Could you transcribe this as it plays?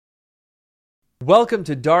Welcome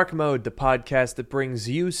to Dark Mode, the podcast that brings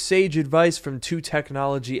you sage advice from two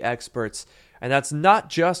technology experts. And that's not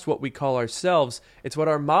just what we call ourselves, it's what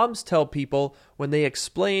our moms tell people when they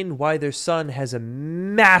explain why their son has a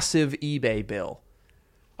massive eBay bill.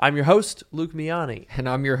 I'm your host, Luke Miani. And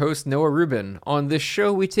I'm your host, Noah Rubin. On this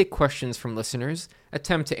show, we take questions from listeners,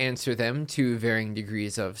 attempt to answer them to varying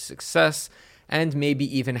degrees of success, and maybe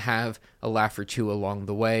even have a laugh or two along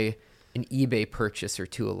the way, an eBay purchase or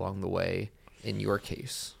two along the way. In your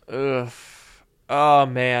case. Ugh. Oh,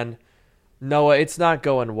 man. Noah, it's not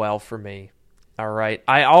going well for me. All right.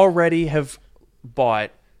 I already have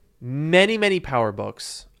bought many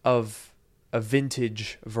PowerBooks of a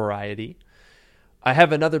vintage variety. I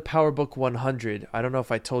have another PowerBook 100. I don't know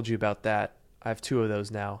if I told you about that. I have two of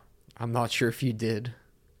those now. I'm not sure if you did.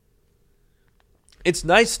 It's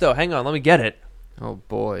nice, though. Hang on. Let me get it. Oh,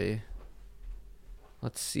 boy.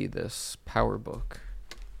 Let's see this PowerBook.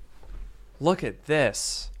 Look at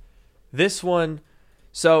this. This one,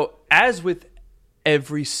 so as with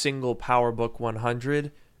every single PowerBook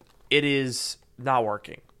 100, it is not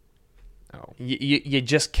working. Oh. You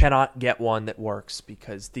just cannot get one that works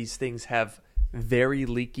because these things have very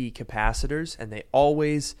leaky capacitors and they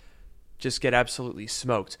always just get absolutely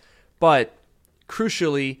smoked. But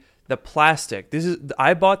crucially, the plastic.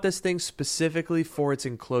 I bought this thing specifically for its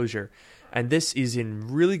enclosure, and this is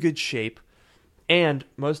in really good shape. And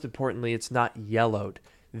most importantly, it's not yellowed.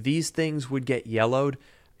 These things would get yellowed,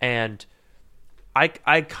 and I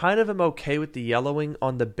kind of am okay with the yellowing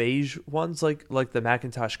on the beige ones, like the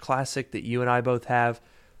Macintosh Classic that you and I both have.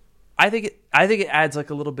 I think it adds like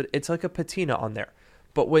a little bit. It's like a patina on there.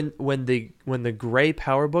 But when the gray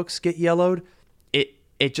PowerBooks get yellowed,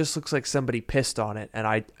 it just looks like somebody pissed on it,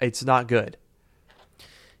 and it's not good.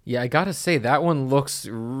 Yeah, I gotta say that one looks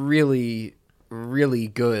really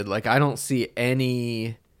good. Like, I don't see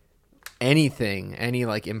any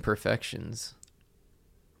like imperfections.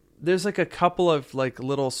 There's like a couple of like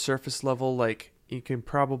little surface level, like you can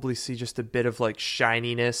probably see just a bit of like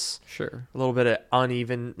shininess. Sure. A little bit of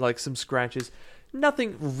uneven, like some scratches.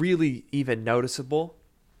 Nothing really even noticeable.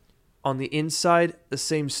 On the inside, the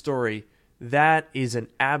same story. That is an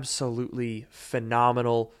absolutely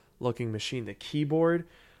phenomenal looking machine. The keyboard,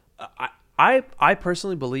 I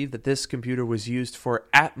personally believe that this computer was used for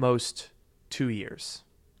at most 2 years.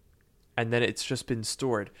 And then it's just been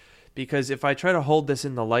stored. Because if I try to hold this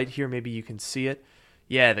in the light here, maybe you can see it.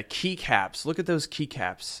 Yeah, the keycaps. Look at those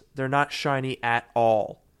keycaps. They're not shiny at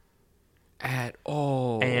all. At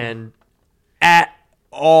all. And at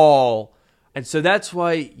all. And so that's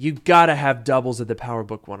why you gotta have doubles of the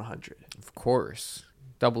PowerBook 100. Of course.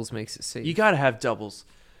 Doubles makes it safe. You gotta have doubles.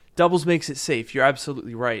 Doubles makes it safe. You're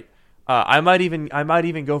absolutely right. I might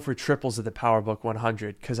even go for triples of the PowerBook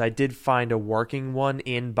 100 because I did find a working one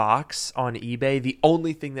in box on eBay. The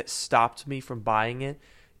only thing that stopped me from buying it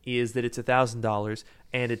is that it's $1,000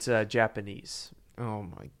 and it's Japanese. Oh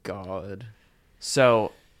my god.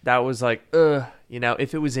 So that was like,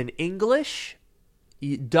 if it was in English,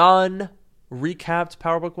 done, recapped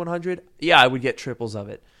PowerBook 100, yeah, I would get triples of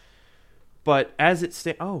it. But as it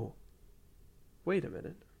stands, wait a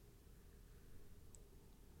minute.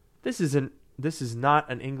 This is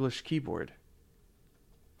not an English keyboard.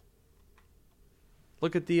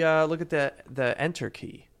 Look at the enter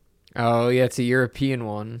key. Oh yeah, it's a European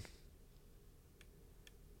one.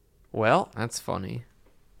 Well, that's funny.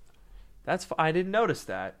 I didn't notice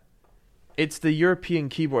that. It's the European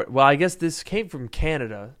keyboard. Well, I guess this came from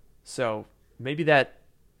Canada, so maybe that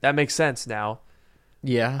makes sense now.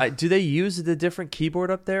 Yeah. Do they use the different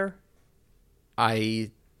keyboard up there?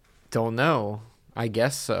 I don't know. I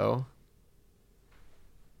guess so.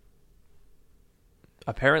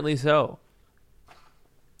 Apparently so.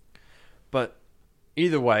 But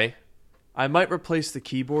either way, I might replace the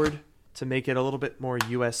keyboard to make it a little bit more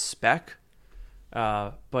US spec.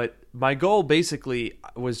 But my goal basically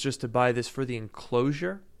was just to buy this for the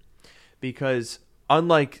enclosure because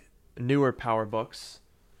unlike newer PowerBooks,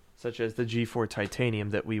 such as the G4 Titanium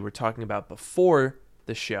that we were talking about before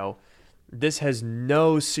the show, this has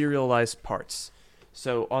no serialized parts.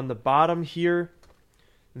 So on the bottom here,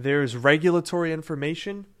 there's regulatory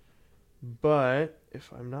information, but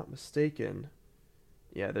if I'm not mistaken,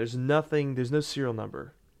 yeah, there's no serial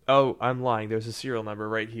number. Oh, I'm lying. There's a serial number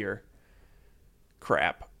right here.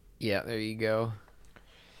 Crap. Yeah, there you go.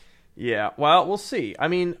 Yeah, well, we'll see. I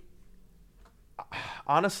mean,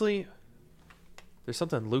 honestly, there's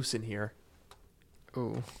something loose in here.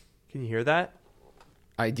 Ooh. Can you hear that?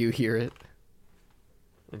 I do hear it.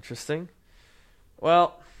 Interesting.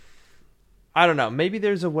 Well, I don't know. Maybe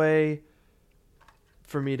there's a way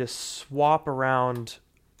for me to swap around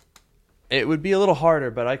It would be a little harder,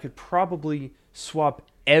 but I could probably swap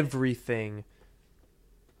everything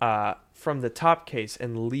from the top case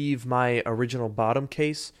and leave my original bottom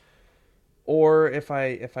case. Or if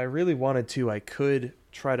I really wanted to, I could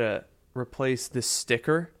try to replace this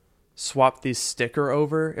sticker, swap this sticker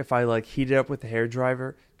over. If I like heat it up with the hair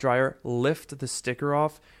dryer, lift the sticker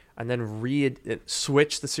off, and then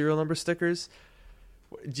switch the serial number stickers.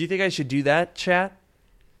 Do you think I should do that, chat?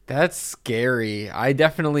 That's scary. I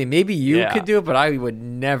definitely, maybe you could do it, but I would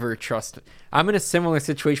never trust it. I'm in a similar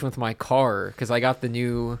situation with my car because I got the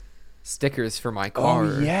new stickers for my car.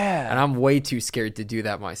 Oh, yeah. And I'm way too scared to do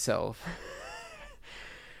that myself.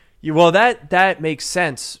 Well, that makes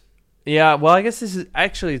sense. Yeah, well, I guess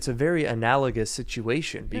it's a very analogous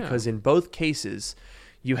situation because in both cases,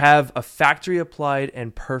 you have a factory applied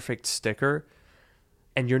and perfect sticker,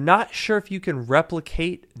 and you're not sure if you can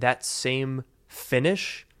replicate that same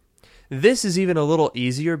finish. This is even a little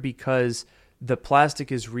easier because the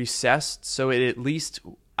plastic is recessed, so at least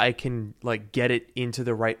I can like get it into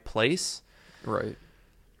the right place. Right.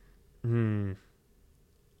 Oh,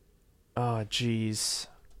 jeez.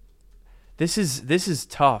 This is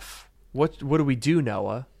tough. What do we do,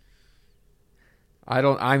 Noah? I'm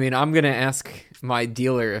going to ask my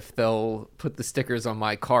dealer if they'll put the stickers on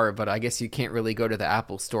my car, but I guess you can't really go to the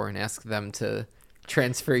Apple store and ask them to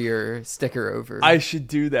transfer your sticker over. I should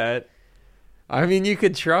do that. I mean, you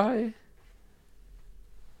could try.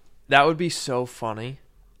 That would be so funny.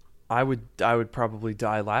 I would probably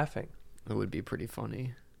die laughing. It would be pretty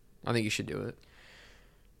funny. I think you should do it.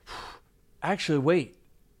 Actually, wait.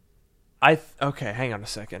 Okay, hang on a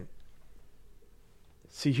second.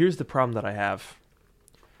 See, here's the problem that I have.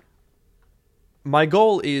 My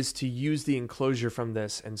goal is to use the enclosure from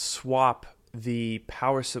this and swap the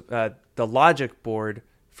the logic board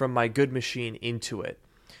from my good machine into it.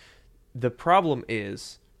 The problem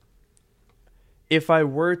is, if I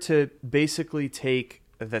were to basically take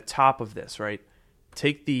the top of this, right?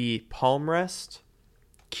 Take the palm rest,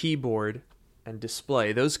 keyboard, and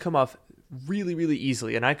display. Those come off really, really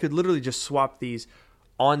easily. And I could literally just swap these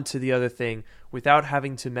onto the other thing without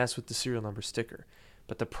having to mess with the serial number sticker.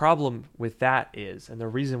 But the problem with that is, and the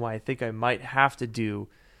reason why I think I might have to do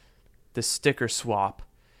the sticker swap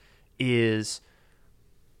is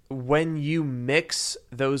when you mix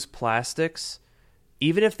those plastics,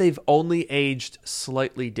 even if they've only aged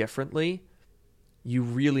slightly differently, you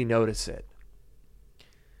really notice it.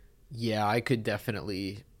 Yeah, I could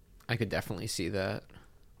definitely see that.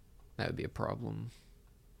 That would be a problem.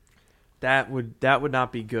 That would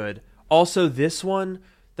not be good. Also, this one,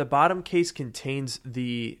 the bottom case contains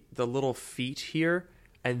the little feet here,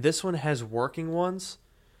 and this one has working ones.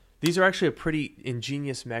 These are actually a pretty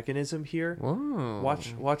ingenious mechanism here. Whoa.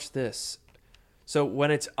 Watch this. So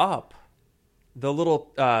when it's up, the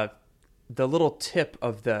little tip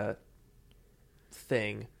of the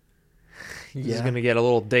thing this is going to get a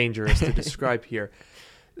little dangerous to describe here.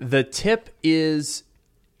 The tip is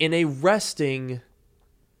in a resting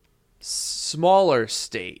smaller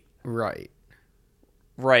state. Right.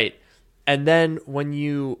 And then when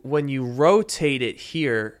you rotate it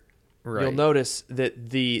here, you'll notice that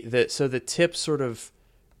the tip sort of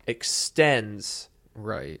extends,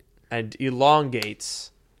 right, and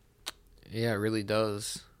elongates. Yeah, it really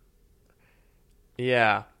does.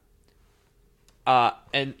 Yeah.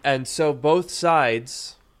 And so both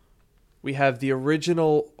sides, we have the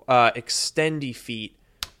original extendy feet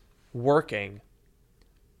working,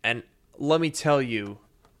 and let me tell you,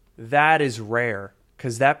 that is rare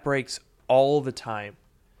because that breaks all the time.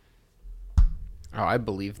 Oh, I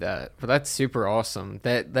believe that. But that's super awesome.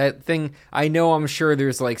 That thing, I'm sure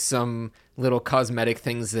there's like some little cosmetic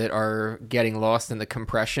things that are getting lost in the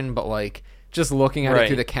compression, but like just looking at it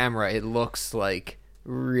through the camera, it looks like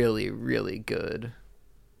really, really good.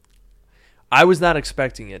 I was not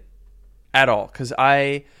expecting it at all because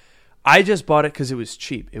I just bought it because it was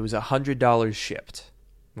cheap. It was $100 shipped.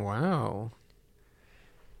 Wow.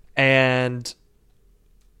 And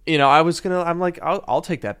I'm like, I'll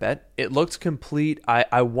take that bet. It looked complete.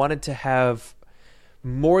 I wanted to have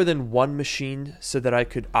more than one machine so that I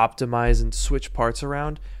could optimize and switch parts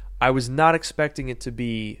around. I was not expecting it to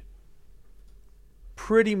be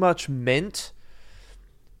pretty much mint.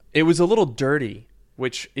 It was a little dirty,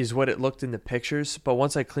 which is what it looked in the pictures. But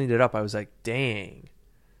once I cleaned it up, I was like, dang,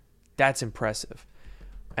 that's impressive.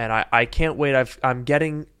 And I can't wait. I'm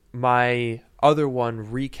getting my other one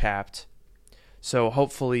recapped. So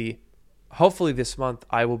hopefully this month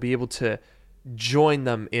I will be able to join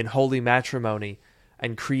them in holy matrimony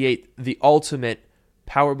and create the ultimate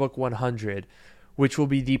PowerBook 100, which will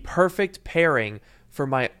be the perfect pairing for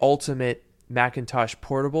my ultimate Macintosh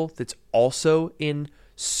Portable that's also in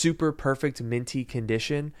super perfect minty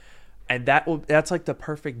condition, and that's like the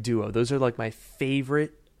perfect duo. Those are like my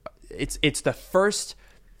favorite. It's the first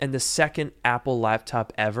and the second Apple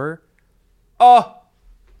laptop ever. Oh,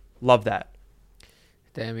 love that.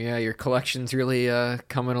 Damn, yeah, your collection's really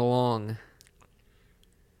coming along.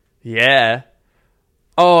 Yeah.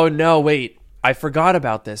 Oh, no, wait. I forgot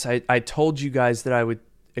about this. I told you guys that I would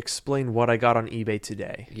explain what I got on eBay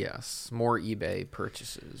today. Yes, more eBay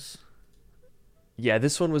purchases. Yeah,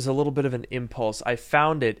 this one was a little bit of an impulse. I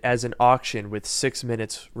found it as an auction with 6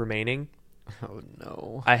 minutes remaining. Oh,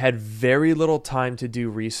 no. I had very little time to do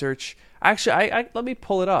research. Actually, I let me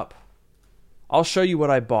pull it up. I'll show you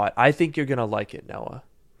what I bought. I think you're going to like it, Noah.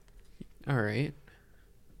 All right.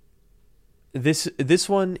 This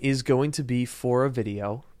one is going to be for a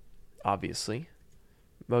video, obviously.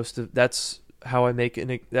 That's how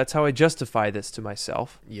I justify this to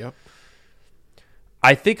myself. Yep.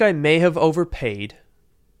 I think I may have overpaid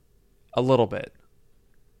a little bit.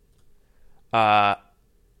 I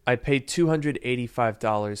paid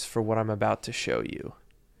 $285 for what I'm about to show you.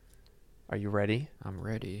 Are you ready? I'm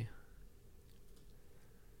ready.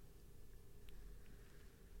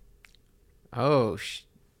 Oh,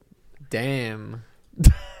 damn.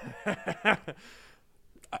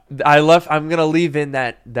 I'm going to leave in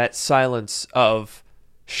that silence of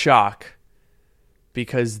shock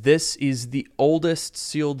because this is the oldest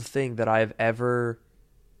sealed thing that I've ever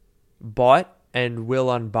bought and will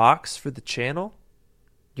unbox for the channel.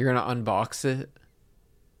 You're going to unbox it?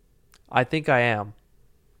 I think I am.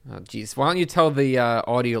 Oh, geez. Why don't you tell the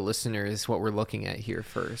audio listeners what we're looking at here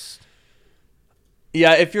first?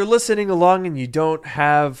 Yeah, if you're listening along and you don't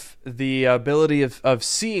have the ability of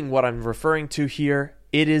seeing what I'm referring to here,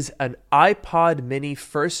 it is an iPod mini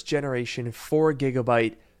first generation 4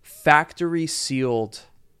 gigabyte factory sealed.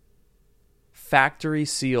 Factory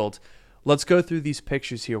sealed. Let's go through these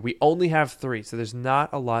pictures here. We only have 3, so there's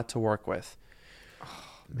not a lot to work with. Oh,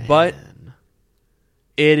 man. But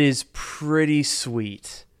it is pretty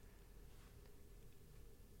sweet.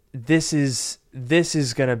 This is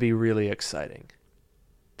going to be really exciting.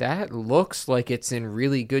 That looks like it's in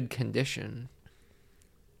really good condition.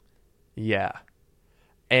 Yeah.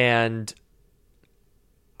 And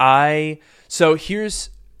so here's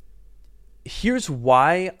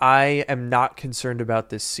why I am not concerned about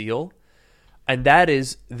this seal. And that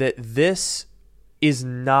is that this is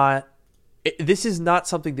not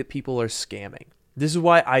something that people are scamming. This is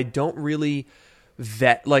why I don't really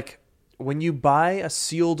vet, like when you buy a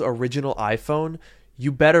sealed original iPhone,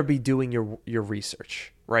 you better be doing your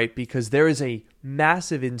research, right? Because there is a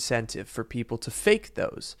massive incentive for people to fake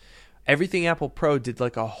those. Everything Apple Pro did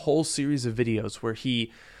like a whole series of videos where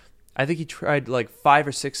I think he tried like 5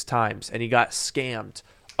 or 6 times and he got scammed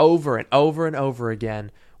over and over and over again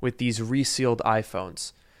with these resealed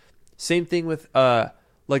iPhones. Same thing with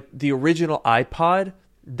like the original iPod.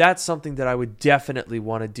 That's something that I would definitely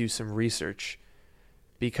want to do some research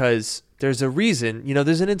because there's a reason,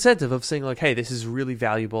 there's an incentive of saying like, hey, this is really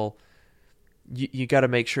valuable. You got to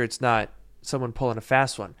make sure it's not someone pulling a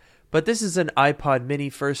fast one. But this is an iPod mini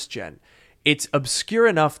first gen. It's obscure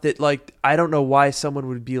enough that like I don't know why someone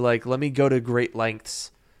would be like, let me go to great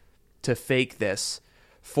lengths to fake this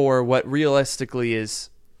for what realistically is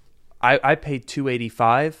I paid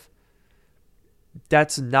 $285.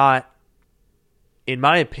 That's not, in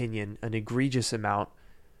my opinion, an egregious amount.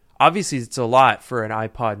 Obviously, it's a lot for an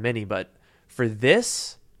iPod mini, but for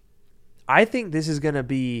this, I think this is going to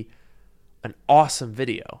be an awesome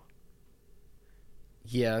video.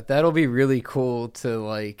 Yeah, that'll be really cool to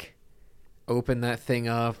like open that thing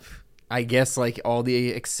up. I guess like all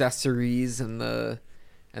the accessories and the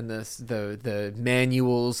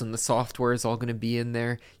manuals and the software is all going to be in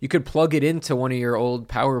there. You could plug it into one of your old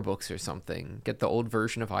PowerBooks or something. Get the old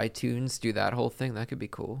version of iTunes, do that whole thing. That could be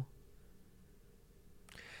cool.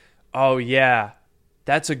 Oh, yeah.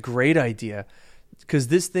 That's a great idea. Because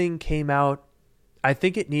this thing came out, I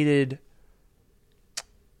think it needed,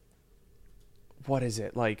 what is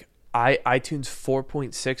it? Like iTunes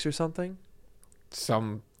 4.6 or something?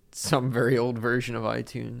 Some very old version of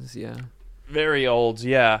iTunes, yeah. Very old,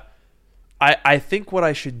 yeah. I think what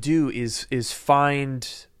I should do is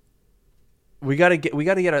find. We gotta get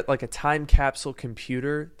a time capsule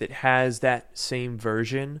computer that has that same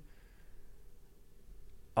version.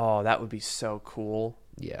 Oh, that would be so cool.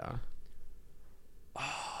 Yeah.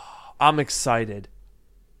 Oh, I'm excited.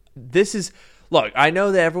 Look, I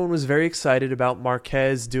know that everyone was very excited about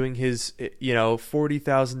Marquez doing his,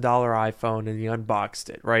 $40,000 iPhone and he unboxed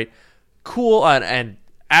it, right? Cool, and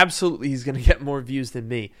absolutely he's going to get more views than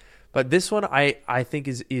me. But this one I think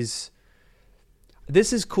is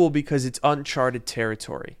this is cool because it's uncharted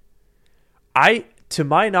territory. To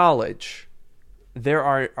my knowledge, there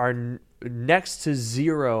are next to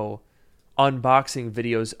zero unboxing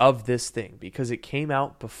videos of this thing because it came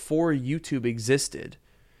out before YouTube existed,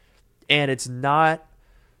 and it's not,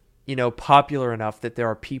 popular enough that there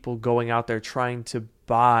are people going out there trying to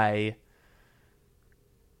buy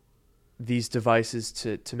these devices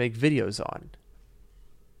to make videos on.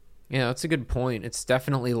 Yeah, that's a good point. It's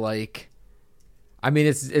definitely like,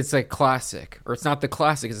 it's like classic, or it's not the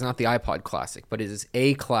classic. It's not the iPod classic, but it is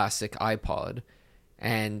a classic iPod,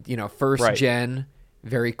 and first Right. gen,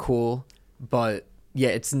 very cool. But yeah,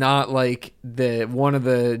 it's not like one of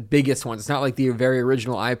the biggest ones. It's not like the very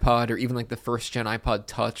original iPod or even like the first gen iPod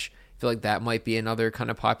Touch. I feel like that might be another kind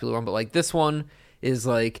of popular one. But like this one is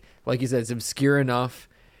like you said, it's obscure enough,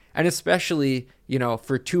 and especially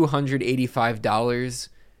for $285.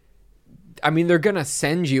 They're gonna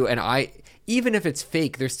send you even if it's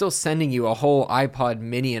fake, they're still sending you a whole iPod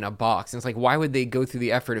mini in a box. And it's like, why would they go through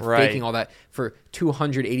the effort of faking all that for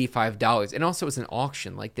 $285? And also, it's an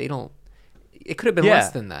auction. Like, it could have been less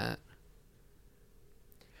than that.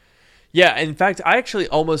 Yeah, in fact, I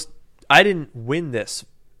didn't win this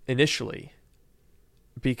initially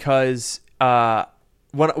because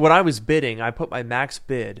when I was bidding, I put my max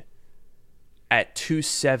bid at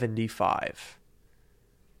 $275.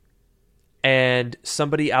 And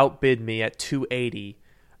somebody outbid me at $280,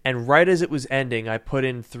 and right as it was ending, I put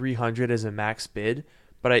in $300 as a max bid,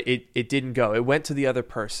 but it didn't go. It went to the other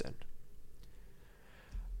person,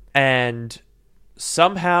 and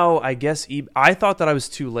somehow I guess I thought that I was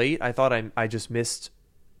too late. I thought I just missed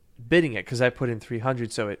bidding it because I put in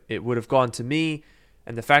 $300, so it would have gone to me,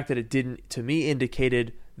 and the fact that it didn't to me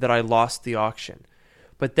indicated that I lost the auction.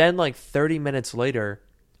 But then, like 30 minutes later,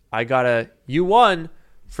 I got you won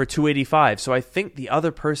for $285. So I think the other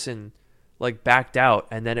person backed out,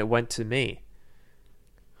 and then it went to me.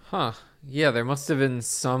 Huh. Yeah, there must have been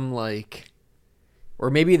some or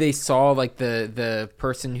maybe they saw the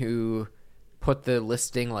person who put the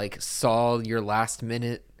listing saw your last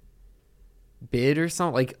minute bid or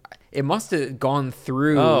something. It must have gone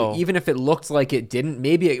through, even if it looked like it didn't.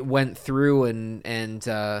 Maybe it went through and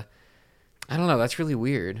I don't know. That's really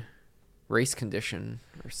weird. Race condition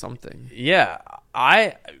or something. Yeah,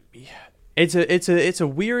 it's a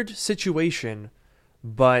weird situation,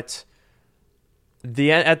 but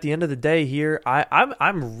at the end of the day here,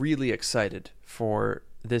 I'm really excited for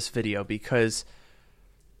this video because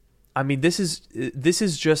this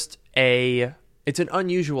is just it's an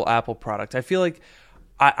unusual Apple product. I feel like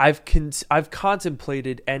I've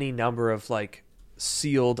contemplated any number of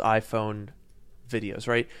sealed iPhone videos,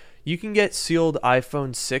 right? You can get sealed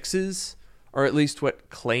iPhone 6s, or at least what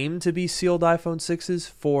claim to be sealed iPhone 6s,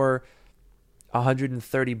 for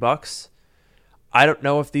 $130. I don't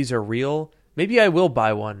know if these are real. Maybe I will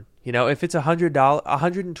buy one. If it's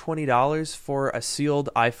 $120 for a sealed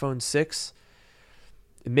iPhone 6,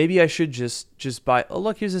 maybe I should just buy. Oh,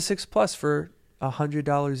 look, here's a 6 Plus for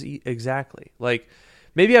 $100 exactly.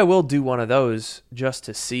 Maybe I will do one of those just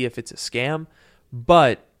to see if it's a scam.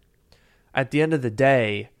 But at the end of the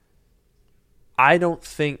day, I don't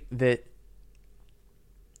think that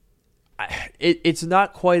it's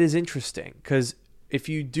not quite as interesting, because if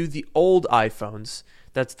you do the old iPhones,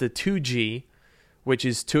 that's the 2G, which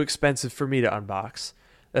is too expensive for me to unbox,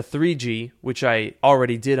 the 3G, which I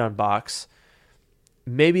already did unbox,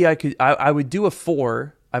 maybe I would do a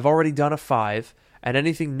 4. I've already done a 5, and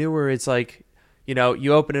anything newer, it's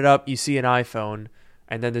you open it up, you see an iPhone,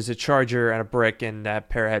 and then there's a charger and a brick and a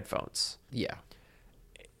pair of headphones. Yeah.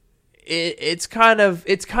 It's kind of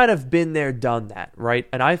been there, done that, right?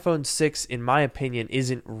 An iPhone 6, in my opinion,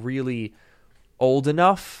 isn't really old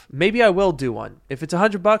enough. Maybe I will do one. If it's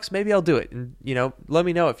 $100, maybe I'll do it. And let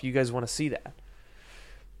me know if you guys want to see that.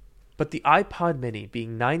 But the iPod mini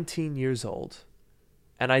being 19 years old,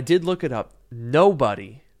 and I did look it up,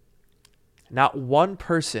 nobody, not one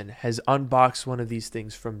person has unboxed one of these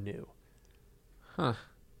things from new. Huh.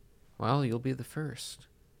 Well, you'll be the first.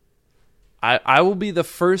 I will be the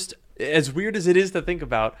first. As weird as it is to think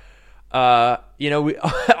about, on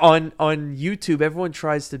YouTube, everyone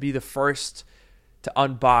tries to be the first to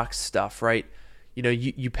unbox stuff, right?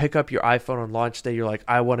 You pick up your iPhone on launch day, you're like,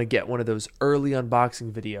 I want to get one of those early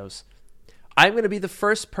unboxing videos. I'm going to be the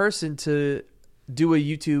first person to do a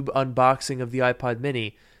YouTube unboxing of the iPod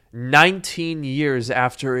mini 19 years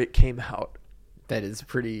after it came out. That is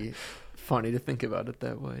pretty funny to think about it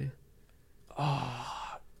that way.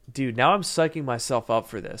 Oh, dude, now I'm psyching myself up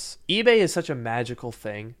for this. eBay is such a magical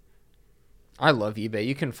thing. I love eBay.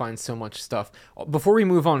 You can find so much stuff. Before we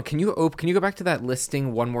move on, can you go back to that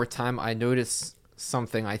listing one more time? I noticed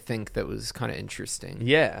something I think that was kind of interesting.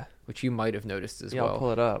 Yeah. Which you might have noticed as Yeah, well. I'll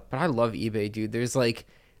pull it up. But I love eBay, dude. There's like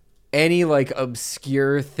any like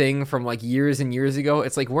obscure thing from like years and years ago.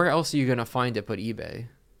 It's like, where else are you gonna find it but eBay?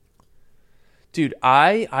 Dude,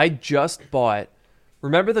 I just bought.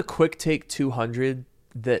 Remember the Quick Take 200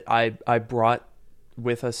 that I brought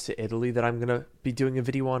with us to Italy that I'm gonna be doing a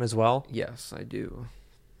video on as well? Yes, I do.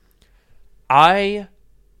 I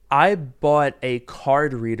bought a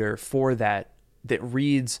card reader for that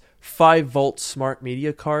reads 5-volt smart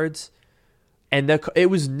media cards, and it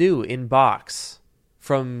was new in box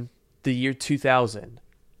from the year 2000.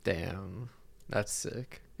 Damn, that's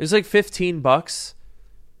sick. It was like $15,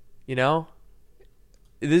 you know?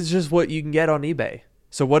 This is just what you can get on eBay.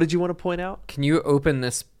 So what did you want to point out? Can you open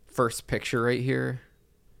this first picture right here?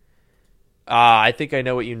 I think I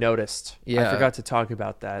know what you noticed. Yeah. I forgot to talk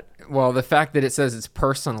about that. Well, the fact that it says it's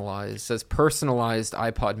personalized, says personalized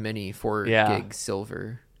iPod mini 4 gig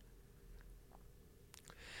silver.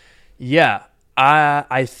 Yeah.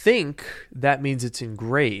 I think that means it's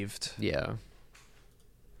engraved. Yeah.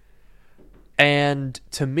 And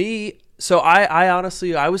to me, so I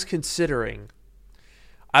honestly, I was considering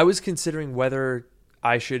whether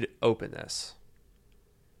I should open this.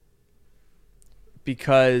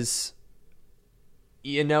 Because,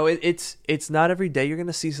 you know, it's not every day you're going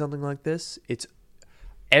to see something like this. It's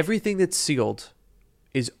everything that's sealed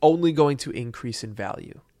is only going to increase in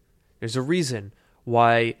value. There's a reason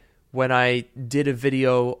why when I did a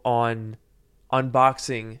video on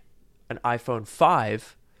unboxing an iPhone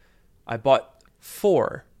 5, I bought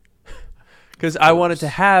 4 because I wanted to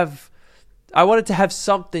have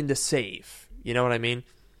something to save. You know what I mean?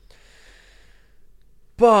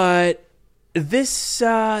 But this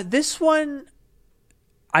one,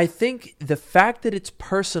 I think the fact that it's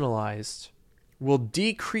personalized will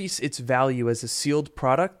decrease its value as a sealed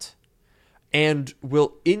product and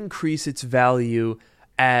will increase its value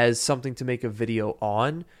as something to make a video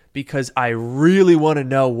on, because I really want to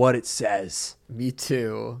know what it says. Me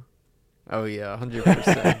too. Oh yeah,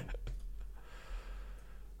 100%.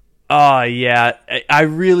 Oh yeah, I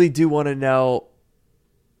really do want to know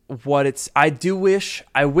what it's. I wish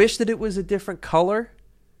that it was a different color.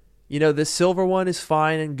 You know, the silver one is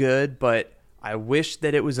fine and good, but I wish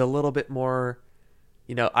that it was a little bit more,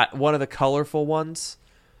 you know, one of the colorful ones.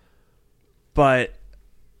 But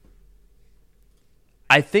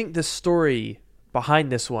I think the story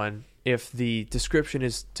behind this one, if the description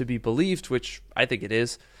is to be believed, which I think it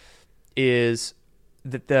is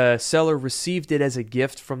that the seller received it as a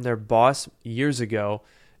gift from their boss years ago,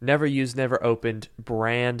 never used, never opened,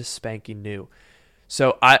 brand spanking new.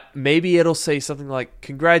 So maybe it'll say something like,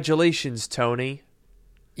 "Congratulations, Tony."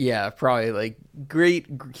 Yeah, probably like,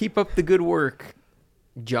 "Great, keep up the good work,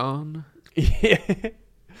 John."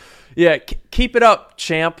 Yeah, keep it up,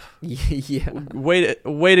 champ. Yeah.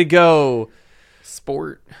 Way to go.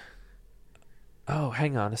 Sport. Oh,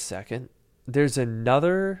 hang on a second. There's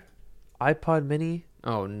another iPod mini.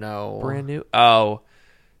 Oh no. Brand new. Oh,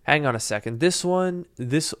 hang on a second.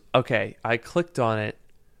 Okay, I clicked on it,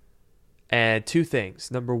 and 2 things.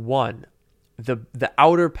 Number 1, the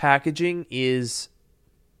outer packaging is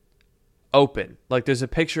open. Like, there's a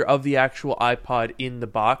picture of the actual iPod in the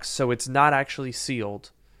box, so it's not actually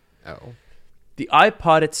sealed. Oh. The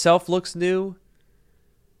iPod itself looks new,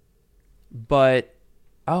 but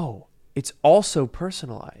it's also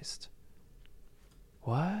personalized.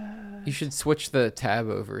 What? You should switch the tab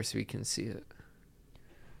over so we can see it.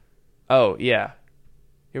 Oh, yeah.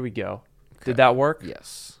 Here we go. Okay. Did that work?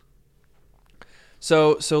 Yes.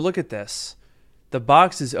 So look at this. The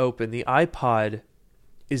box is open. The iPod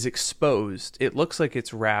is exposed. It looks like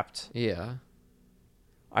it's wrapped. Yeah.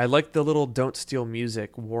 I like the little "Don't Steal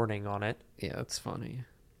Music" warning on it. Yeah, that's funny.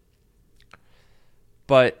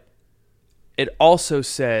 But it also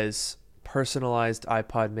says personalized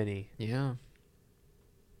iPod mini. Yeah.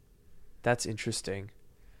 That's interesting.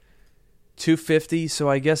 $250, so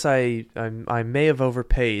I guess I may have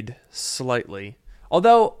overpaid slightly.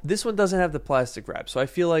 Although this one doesn't have the plastic wrap, so I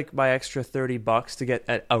feel like my extra $30 to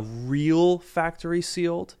get a real factory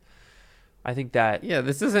sealed, I think that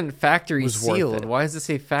this isn't factory sealed. Why does it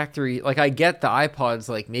say factory? Like, I get the iPods,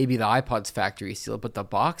 like maybe the iPod's factory sealed, but the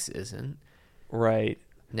box isn't. Right.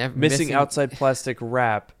 Missing outside plastic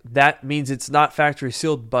wrap. That means it's not factory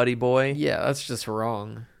sealed, buddy boy. Yeah, that's just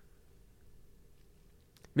wrong.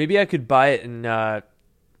 Maybe I could buy it and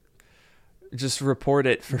just report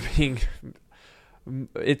it for being.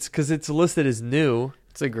 It's because it's listed as new.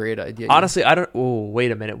 It's a great idea. Honestly, I don't. Oh, wait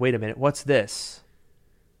a minute. What's this?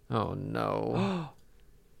 Oh no.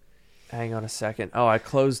 Hang on a second. Oh, I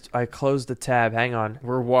closed the tab. Hang on.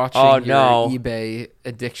 We're watching your eBay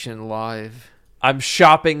addiction live. I'm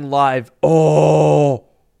shopping live. Oh.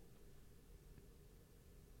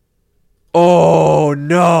 Oh,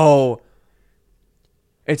 no.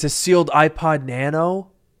 It's a sealed iPod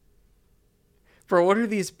Nano? Bro, what are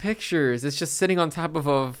these pictures? It's just sitting on top of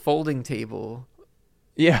a folding table.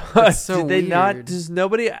 Yeah. That's so Did they weird. not? Does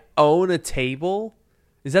nobody own a table?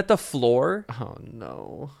 Is that the floor? Oh,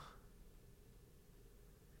 no.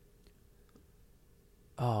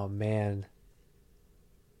 Oh, man.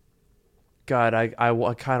 God, I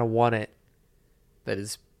kind of want it. That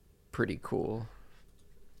is pretty cool.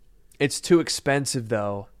 It's too expensive,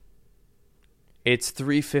 though. It's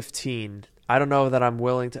 $315. I don't know that I'm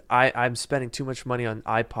willing to. I'm spending too much money on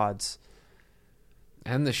iPods.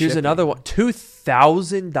 And the Here's shipping. another one.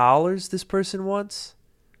 $2,000 this person wants?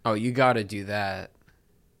 Oh, you gotta do that.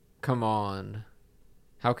 Come on.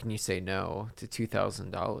 How can you say no to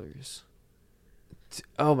 $2,000?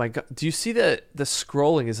 Oh, my God. Do you see the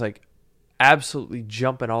scrolling is like absolutely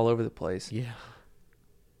jumping all over the place? Yeah.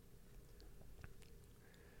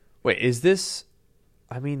 Wait, is this...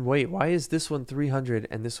 I mean, wait, why is this one 300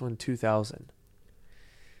 and this one 2,000?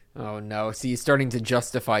 Oh, no. See, he's starting to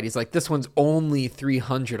justify it. He's like, this one's only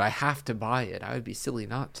 300. I have to buy it. I would be silly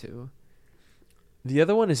not to. The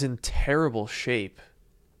other one is in terrible shape.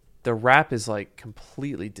 The wrap is like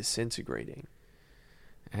completely disintegrating.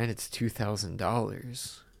 And it's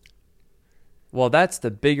 $2,000. Well, that's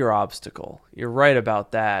the bigger obstacle. You're right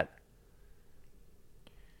about that.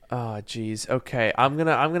 Oh, geez. Okay, I'm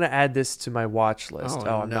gonna add this to my watch list.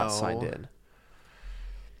 Oh, I'm not no. signed in.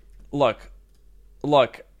 Look.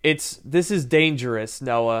 This is dangerous,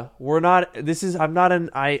 Noah.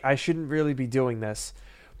 I shouldn't really be doing this,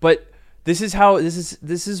 but this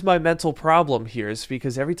is my mental problem here. Is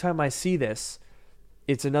because every time I see this,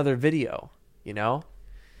 it's another video. You know.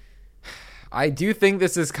 I do think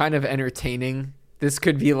this is kind of entertaining. This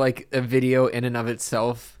could be like a video in and of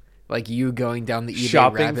itself. Like you going down the eBay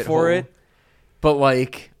shopping rabbit for hole. it. But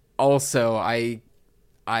like also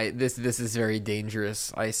this is very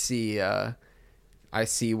dangerous. I see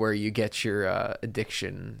where you get your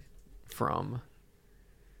addiction from.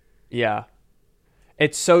 Yeah.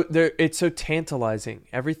 It's so tantalizing.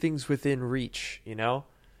 Everything's within reach, you know?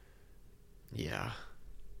 Yeah.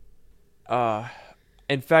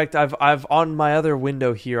 In fact, I've on my other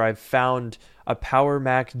window here, I've found a Power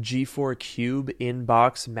Mac G4 Cube in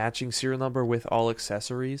box matching serial number with all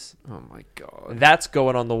accessories. Oh my god. That's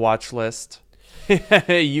going on the watch list.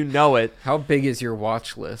 You know it. How big is your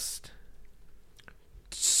watch list?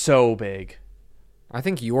 So big. I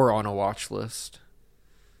think you're on a watch list.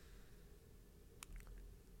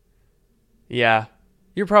 Yeah.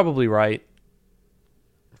 You're probably right.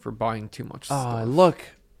 For buying too much stuff. Look.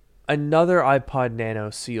 Another iPod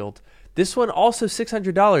Nano sealed. This one also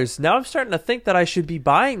 $600. Now I'm starting to think that I should be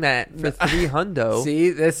buying that for $300.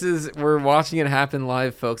 See, we're watching it happen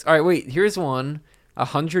live, folks. All right, wait. Here's one,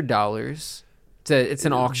 $100. It's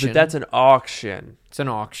an auction. But that's an auction. It's an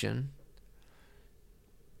auction.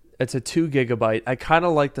 It's a 2 gigabyte. I kind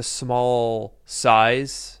of like the small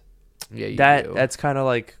size. Yeah, you do. That's kind of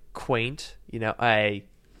like quaint. You know, I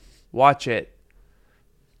watch it.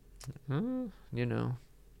 You know.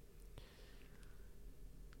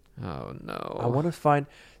 Oh, no. I want to find...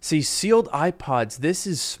 See, sealed iPods, this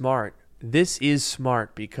is smart. This is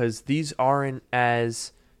smart because these aren't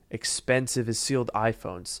as expensive as sealed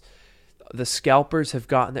iPhones. The scalpers have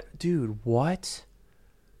gotten... Dude, what?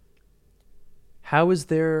 How is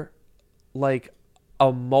there, like,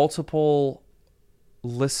 a multiple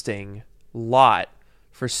listing lot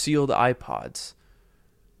for sealed iPods?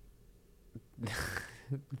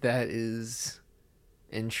 That is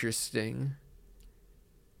interesting.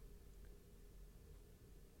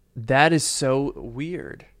 That is so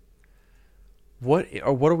weird. What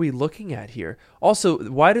are we looking at here? Also,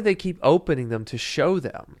 why do they keep opening them to show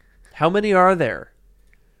them? How many are there?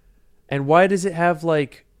 And why does it have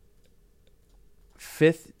like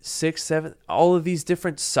 5th, 6th, 7th, all of these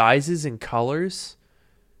different sizes and colors?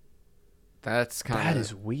 That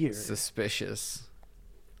is weird. Suspicious.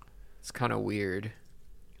 It's kind of weird.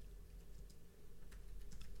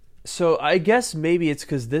 So I guess maybe it's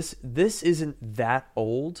because this isn't that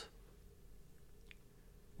old.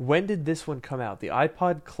 When did this one come out? The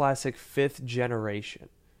iPod Classic 5th generation.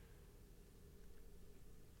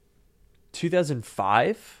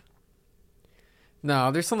 2005?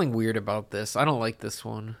 No, there's something weird about this. I don't like this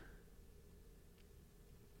one.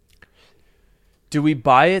 Do we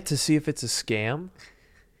buy it to see if it's a scam?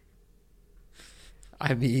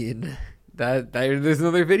 I mean, that there's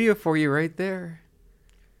another video for you right there.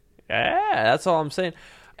 Yeah, that's all I'm saying.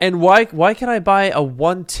 And why can I buy a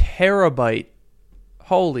 1 terabyte?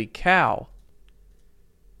 Holy cow.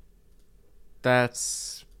 That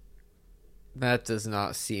does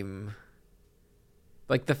not seem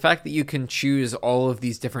like the fact that you can choose all of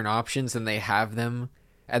these different options and they have them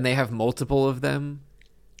and they have multiple of them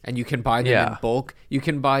and you can buy them in bulk. You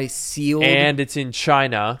can buy sealed, and it's in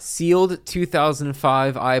China. Sealed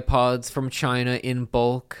 2005 iPods from China in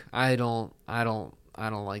bulk. I don't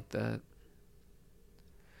like that.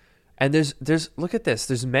 And there's look at this.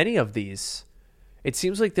 There's many of these. It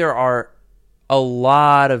seems like there are a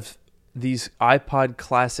lot of these iPod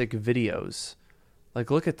classic videos. Like,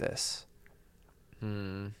 look at this.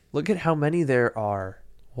 Look at how many there are.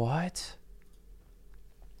 What?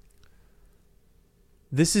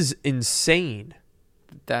 This is insane.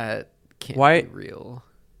 That can't be real.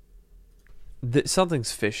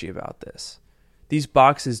 Something's fishy about this. These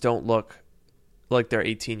boxes don't look like they're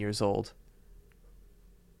 18 years old.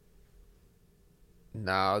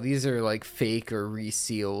 No, these are like fake or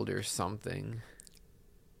resealed or something.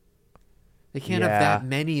 They can't have that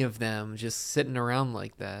many of them just sitting around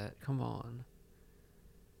like that. Come on.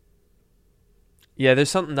 Yeah, there's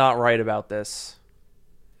something not right about this.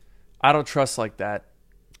 I don't trust like that.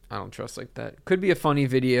 I don't trust like that. Could be a funny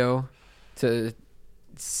video to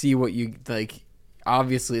see what you like.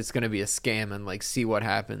 Obviously, it's going to be a scam and like see what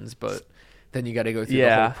happens, but then you got to go through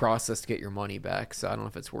the whole process to get your money back. So I don't know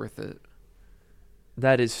if it's worth it.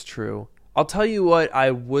 That is true. I'll tell you what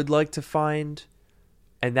I would like to find,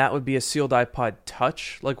 and that would be a sealed iPod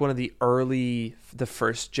Touch, like one of the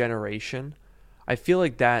first generation. I feel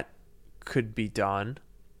like that could be done.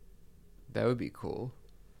 That would be cool.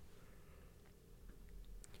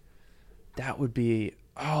 That would be...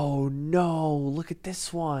 Oh, no. Look at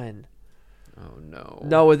this one. Oh, no.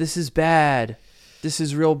 No, this is bad. This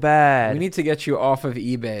is real bad. We need to get you off of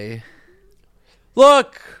eBay.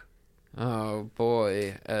 Look! Oh,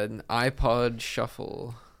 boy. An iPod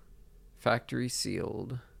Shuffle. Factory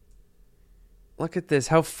sealed. Look at this.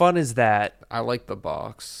 How fun is that? I like the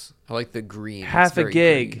box. I like the green. Half a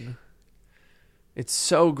gig. Green. It's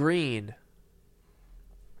so green.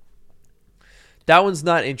 That one's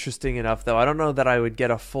not interesting enough, though. I don't know that I would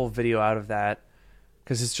get a full video out of that.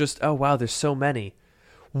 Because it's just, oh, wow, there's so many.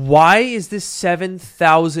 Why is this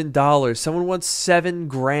 $7,000? Someone wants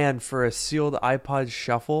 $7,000 for a sealed iPod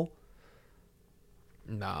Shuffle?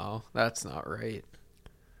 No, that's not right.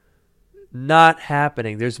 Not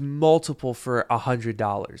happening. There's multiple for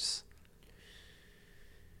 $100.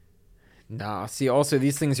 Nah, see, also,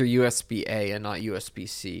 these things are USB-A and not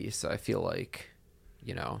USB-C, so I feel like,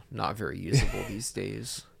 not very usable these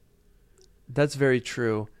days. That's very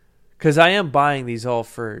true. Because I am buying these all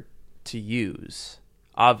to use,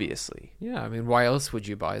 obviously. Yeah, I mean, why else would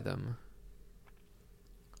you buy them?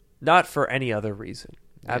 Not for any other reason.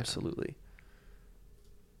 Yeah. Absolutely.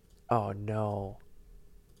 Oh, no.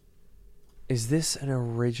 Is this an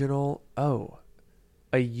original? Oh,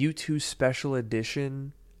 a U2 special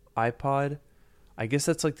edition iPod? I guess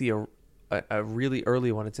that's like a really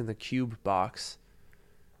early one. It's in the cube box.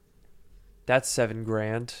 That's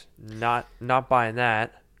 $7,000. Not buying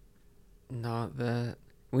that. Not that.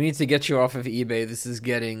 We need to get you off of eBay. This is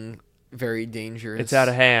getting very dangerous. It's out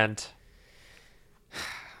of hand.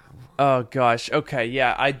 Oh, gosh. Okay,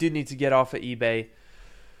 yeah, I do need to get off of eBay.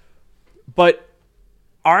 But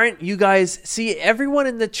aren't you guys... See, everyone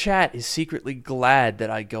in the chat is secretly glad that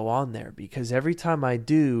I go on there. Because every time I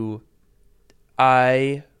do,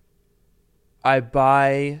 I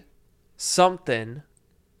buy something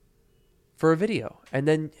for a video. And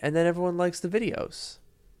then everyone likes the videos.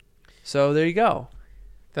 So there you go.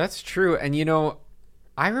 That's true. And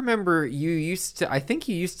I remember I think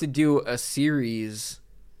you used to do a series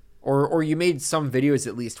or you made some videos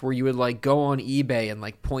at least where you would like go on eBay and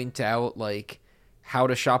like point out like how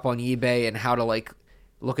to shop on eBay and how to like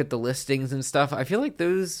look at the listings and stuff. I feel like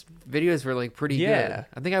those videos were like pretty good.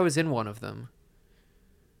 I think I was in one of them.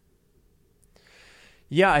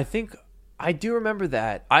 Yeah, I think I do remember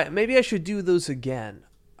that. Maybe I should do those again.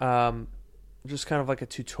 Just kind of like a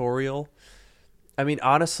tutorial. I mean,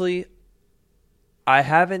 honestly, I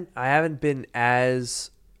haven't been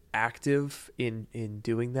as active in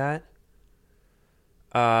doing that.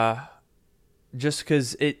 Just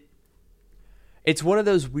because it's one of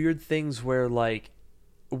those weird things where like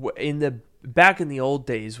back in the old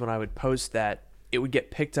days when I would post that, it would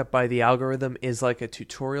get picked up by the algorithm as like a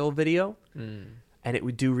tutorial video, and it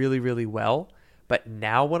would do really, really well. But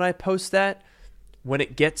now when I post that, when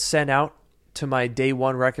it gets sent out to my day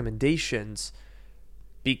one recommendations,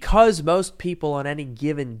 because most people on any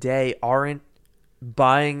given day aren't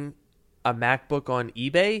buying a MacBook on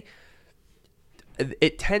eBay,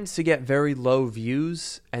 it tends to get very low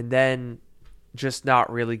views and then just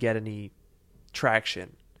not really get any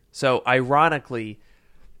traction. So ironically,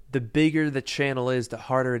 the bigger the channel is, the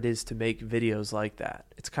harder it is to make videos like that.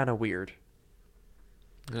 It's kind of weird.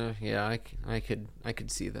 Yeah, I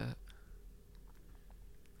could see that.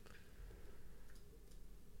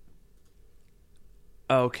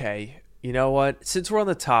 Okay, you know what? Since we're on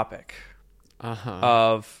the topic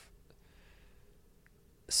of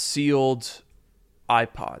sealed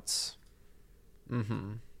iPods,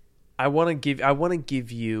 I want to give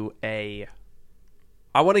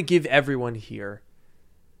everyone here,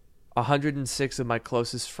 106 of my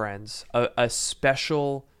closest friends, a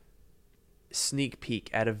special sneak peek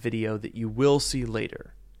at a video that you will see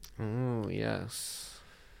later. Oh, yes.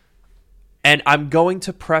 And I'm going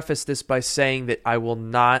to preface this by saying that I will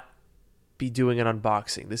not be doing an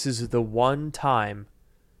unboxing. This is the one time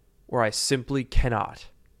where I simply cannot.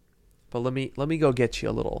 But let me go get you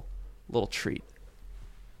a little treat.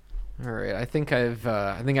 All right. I think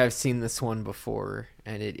I've seen this one before,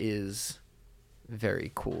 and it is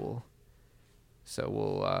very cool.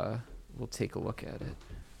 So we'll take a look at it.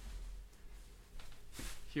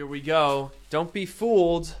 Here we go. Don't be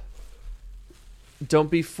fooled.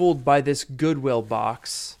 Don't be fooled by this Goodwill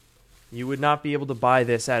box. You would not be able to buy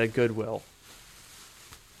this at a Goodwill.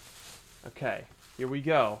 Okay, here we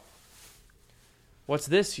go. What's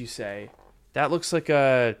this, you say? That looks like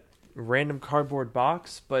a random cardboard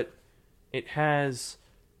box, but it has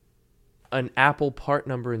an Apple part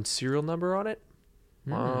number and serial number on it.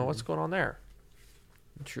 What's going on there?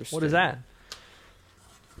 Interesting. What is that?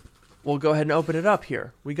 We'll go ahead and open it up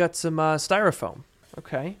here. We got some styrofoam.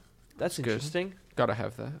 Okay, that's interesting. Good. Gotta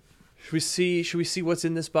have that. Should we see what's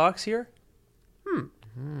in this box here?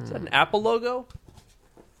 Is that an Apple logo?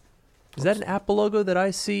 Is that an Apple logo that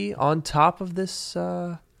I see on top of this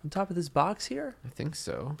box here? I think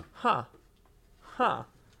so. Huh.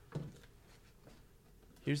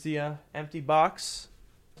 Here's the empty box.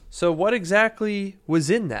 So what exactly was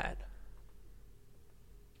in that?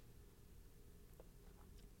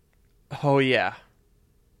 Oh yeah.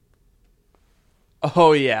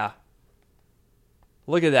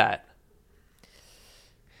 Look at that.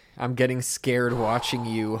 I'm getting scared watching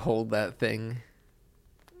you hold that thing.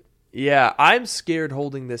 Yeah, I'm scared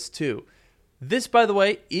holding this too. This, by the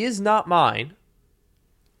way, is not mine.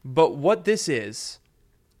 But what this is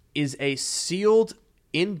a sealed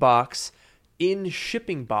in-box,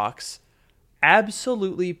 in-shipping box,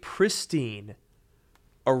 absolutely pristine,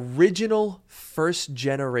 original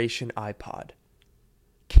first-generation iPod.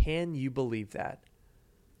 Can you believe that?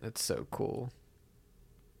 That's so cool.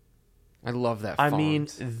 I love that font. I mean,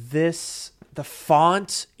 the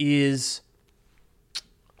font is...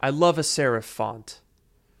 I love a serif font.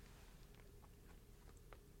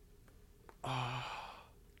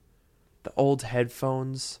 The old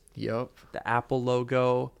headphones. Yup. The Apple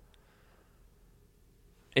logo.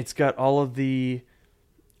 It's got all of the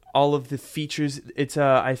features. It's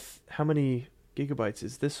how many gigabytes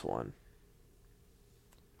is this one?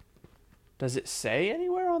 Does it say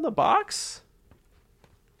anywhere on the box?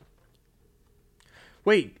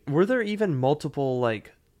 Wait, were there even multiple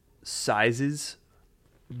like sizes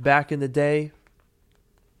back in the day?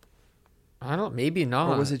 Maybe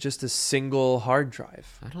not. Or was it just a single hard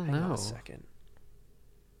drive? I don't know. Hang on know. a second.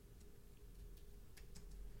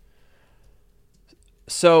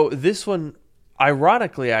 So this one,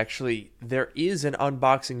 ironically, actually, there is an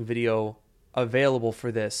unboxing video available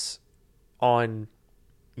for this on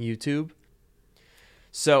YouTube.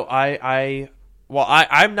 So I'm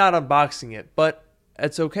not unboxing it, but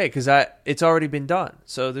it's okay because it's already been done.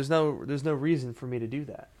 So there's no reason for me to do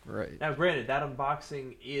that. Right. Now, granted, that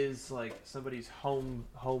unboxing is like somebody's home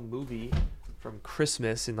movie from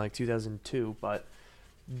Christmas in like 2002, but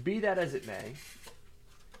be that as it may,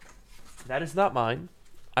 that is not mine.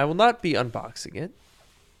 I will not be unboxing it.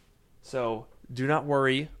 So do not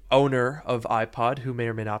worry, owner of iPod, who may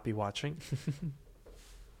or may not be watching.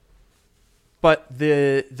 But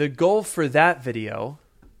the goal for that video,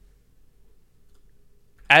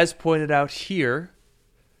 as pointed out here,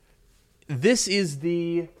 this is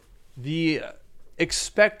the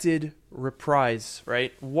expected reprise,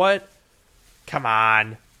 right? What? Come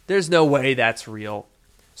on. There's no way that's real.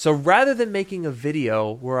 So rather than making a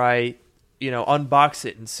video where I, unbox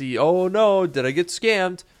it and see, oh no, did I get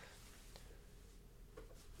scammed?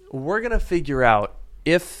 We're going to figure out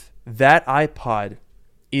if that iPod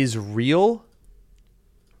is real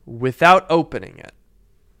without opening it.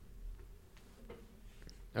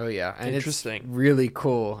 Oh yeah, and interesting. It's really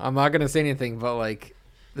cool. I'm not gonna say anything, but like,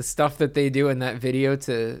 The stuff that they do in that video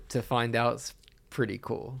to find out is pretty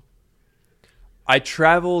cool. I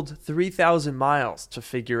traveled 3,000 miles to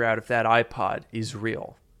figure out if that iPod is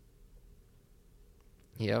real.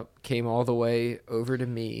 Yep, came all the way over to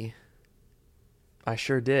me. I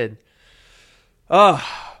sure did. Oh,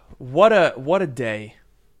 what a day.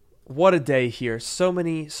 What a day here. So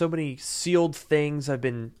many sealed things. I've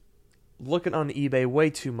been looking on eBay way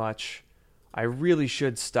too much. I really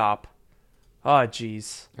should stop. Oh,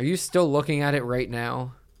 jeez. Are you still looking at it right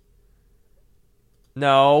now?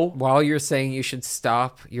 No. While you're saying you should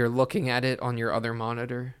stop, you're looking at it on your other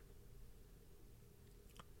monitor?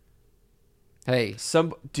 Hey.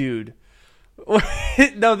 Dude.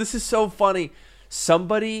 No, this is so funny.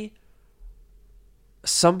 Somebody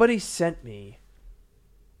sent me.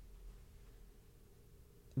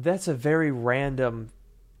 That's a very random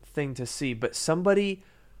thing to see, but somebody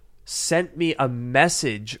sent me a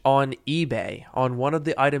message on eBay on one of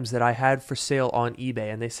the items that I had for sale on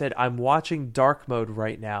eBay, and they said, I'm watching dark mode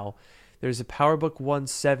right now. There's a PowerBook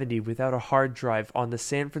 170 without a hard drive on the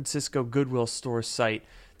San Francisco Goodwill store site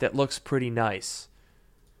that looks pretty nice.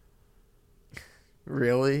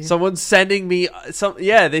 Really? Someone's sending me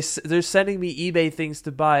they're sending me eBay things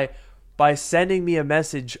to buy by sending me a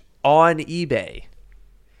message on eBay.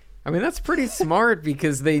 I mean, that's pretty smart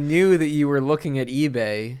because they knew that you were looking at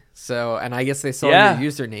eBay. So, and I guess they saw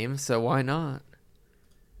your username, so why not?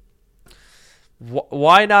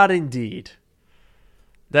 Why not indeed?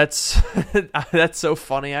 That's that's so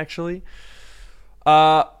funny actually.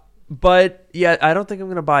 But yeah, I don't think I'm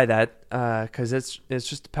gonna buy that because it's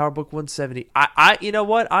just a PowerBook 170. I you know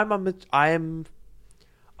what? I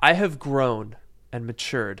have grown and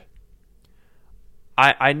matured.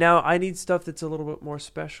 I need stuff that's a little bit more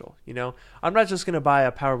special. You know, I'm not just gonna buy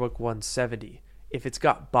a PowerBook 170. If it's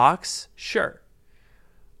got box, sure.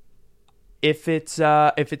 If it's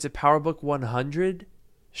a PowerBook 100,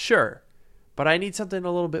 sure. But I need something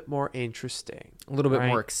a little bit more interesting, a little bit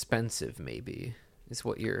more expensive, maybe. Is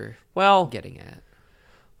what you're getting at.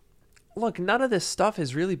 Look, none of this stuff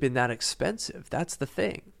has really been that expensive. That's the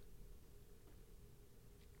thing.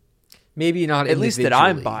 Maybe not at least that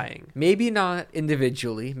I'm buying. Maybe not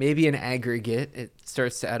individually. Maybe in aggregate, it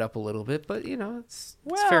starts to add up a little bit. But, you know, it's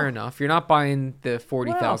fair enough. You're not buying the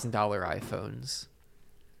 $40,000 iPhones.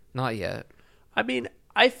 Not yet. I mean,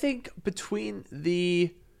 I think between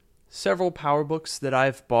the several PowerBooks that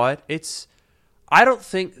I've bought, I don't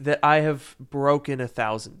think that I have broken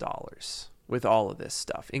 $1,000 with all of this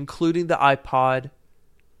stuff, including the iPod.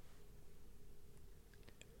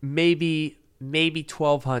 Maybe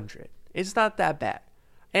 $1,200. It's not that bad,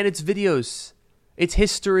 and it's videos, it's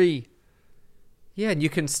history. Yeah, and you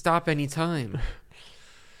can stop anytime.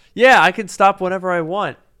 Yeah, I can stop whenever I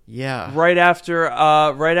want. Yeah. Right after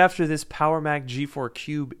this Power Mac G4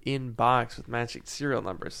 Cube in box with matching serial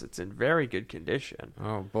numbers. It's in very good condition.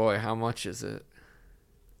 Oh boy, how much is it?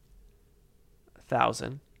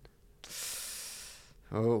 1,000.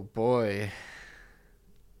 Oh boy.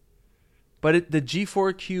 But the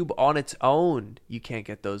G4 Cube on its own, you can't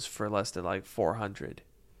get those for less than like 400.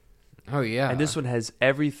 Oh yeah. And this one has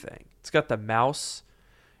everything. It's got the mouse.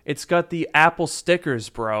 It's got the Apple stickers,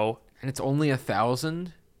 bro. And it's only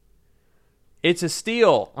 1,000? It's a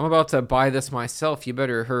steal. I'm about to buy this myself. You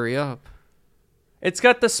better hurry up. It's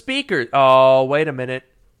got the speaker. Oh, wait a minute.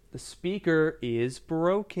 The speaker is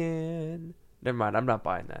broken. Never mind. I'm not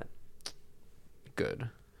buying that. Good.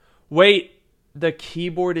 Wait. The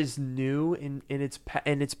keyboard is new in its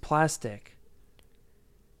plastic.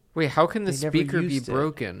 Wait, how can the speaker be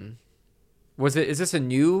broken? Is this a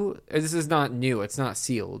new? This is not new. It's not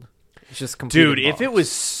sealed. It's just complete. Dude, if it was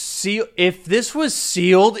sealed, if this was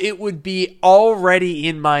sealed, it would be already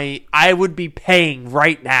in my. I would be paying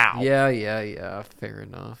right now. Yeah. Fair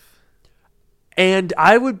enough. And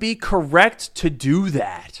I would be correct to do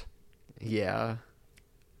that. Yeah.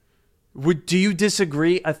 Do you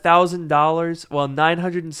disagree? $1,000, well,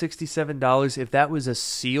 $967. If that was a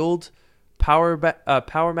sealed Power Mac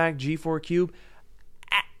G4 Cube,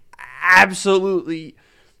 absolutely,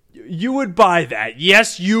 you would buy that.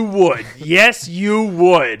 Yes, you would. Yes, you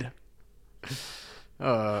would.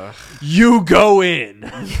 You go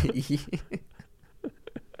in.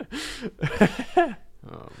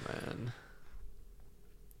 Oh man.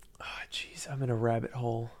 Oh jeez, I'm in a rabbit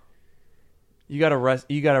hole. You gotta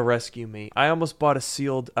rescue me. I almost bought a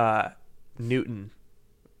sealed Newton.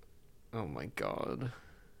 Oh my god.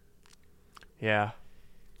 Yeah.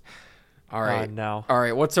 All right. No. All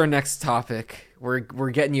right. What's our next topic? We're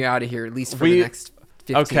getting you out of here at least for the next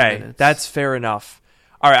 15 minutes. That's fair enough.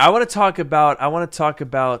 All right. I want to talk about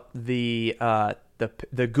the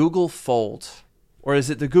Google Fold. Or is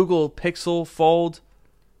it the Google Pixel Fold?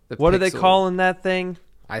 What are they calling that thing?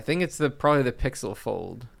 I think it's probably the Pixel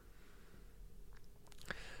Fold.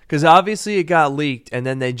 Because obviously it got leaked, and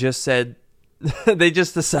then they just said they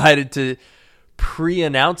just decided to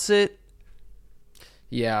pre-announce it.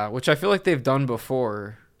 Yeah, which I feel like they've done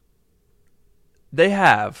before. They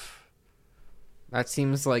have. That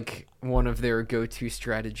seems like one of their go-to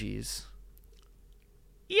strategies.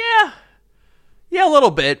 Yeah. Yeah, a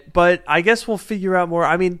little bit, but I guess we'll figure out more.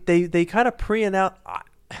 I mean, they kind of pre-announce.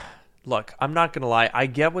 Look, I'm not going to lie. I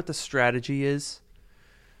get what the strategy is.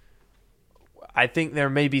 I think there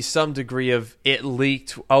may be some degree of it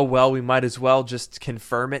leaked. Oh, well, we might as well just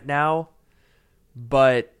confirm it now.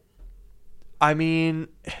 But, I mean,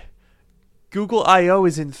 Google I.O.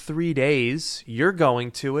 is in 3 days. You're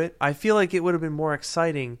going to it. I feel like it would have been more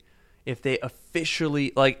exciting if they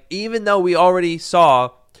officially, like, even though we already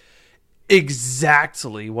saw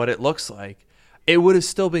exactly what it looks like, it would have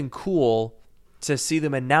still been cool to see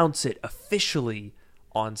them announce it officially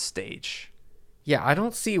on stage. Yeah, I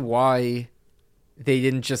don't see why they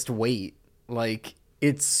didn't just wait. Like,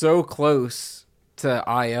 it's so close to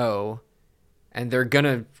I.O., and they're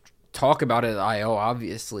gonna talk about it at I.O.,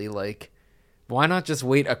 obviously. Like, why not just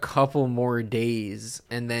wait a couple more days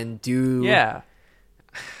and then do... Yeah.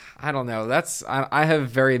 I don't know. I have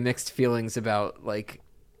very mixed feelings about, like,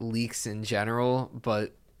 leaks in general,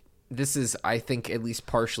 but this is, I think, at least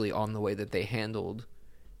partially on the way that they handled,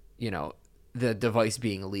 the device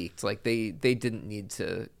being leaked. Like, they didn't need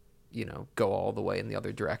to, go all the way in the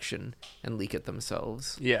other direction and leak it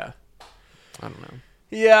themselves. Yeah. I don't know.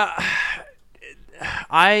 Yeah.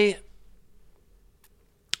 I'm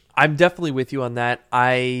definitely with you on that.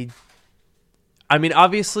 I mean,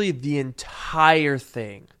 obviously, the entire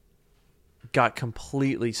thing got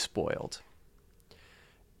completely spoiled.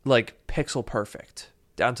 Like, pixel perfect,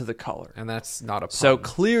 down to the color. And that's not a pun. So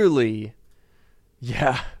clearly,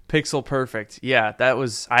 yeah, pixel perfect. Yeah, that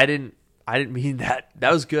was, I didn't mean that.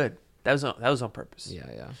 That was good. That was on purpose.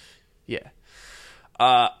 Yeah.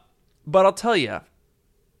 But I'll tell you,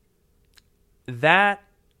 that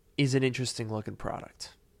is an interesting looking product.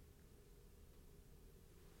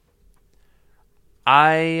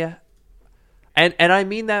 And I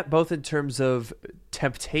mean that both in terms of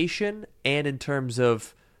temptation and in terms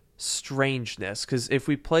of strangeness. Because if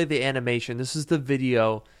we play the animation, this is the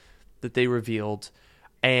video that they revealed.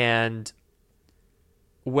 And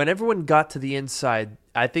when everyone got to the inside,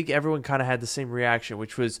 I think everyone kind of had the same reaction,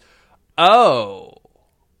 which was, oh,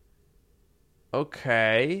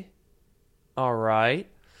 okay, all right.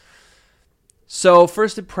 So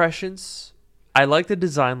first impressions, I like the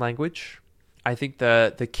design language. I think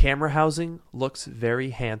the camera housing looks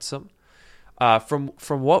very handsome. From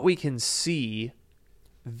what we can see,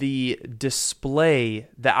 the display,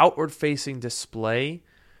 the outward-facing display,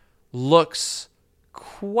 looks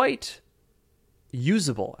quite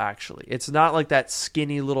usable, actually. It's not like that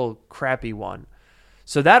skinny little crappy one.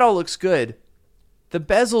 So that all looks good. The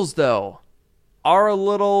bezels, though, are a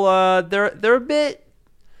little, they're a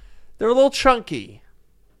little chunky.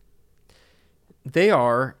 They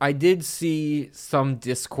are. I did see some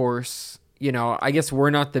discourse. I guess we're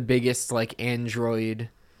not the biggest, like, Android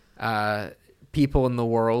people in the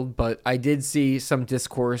world, but I did see some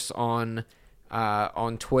discourse on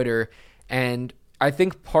Twitter, and I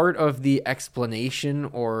think part of the explanation,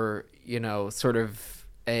 or sort of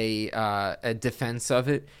a defense of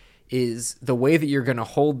it, is the way that you're going to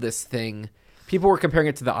hold this thing. People were comparing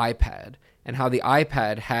it to the iPad, and how the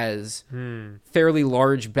iPad has fairly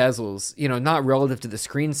large bezels, not relative to the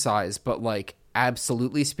screen size, but, like,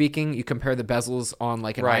 absolutely speaking, you compare the bezels on,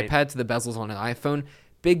 like, an iPad to the bezels on an iPhone,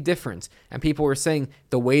 big difference. And people were saying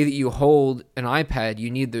the way that you hold an iPad, you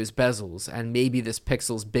need those bezels, and maybe this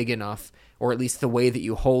Pixel's big enough, or at least the way that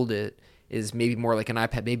you hold it is maybe more like an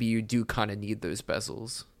iPad. Maybe you do kind of need those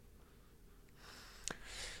bezels.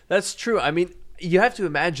 That's true. I mean, you have to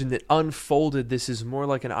imagine that unfolded, this is more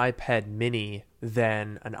like an iPad mini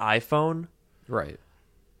than an iPhone. Right.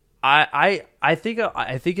 I think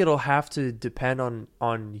it'll have to depend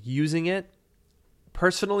on using it.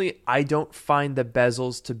 Personally, I don't find the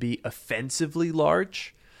bezels to be offensively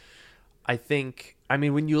large. I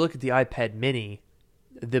mean, when you look at the iPad mini,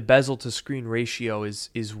 the bezel to screen ratio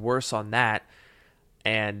is worse on that.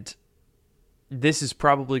 And this is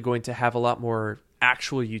probably going to have a lot more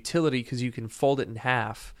actual utility because you can fold it in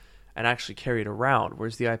half and actually carry it around,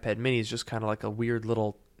 whereas the iPad mini is just kind of like a weird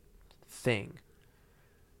little thing.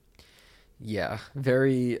 Yeah,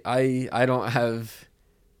 I don't have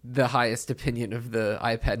the highest opinion of the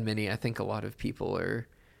iPad mini. I think a lot of people are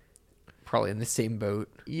probably in the same boat.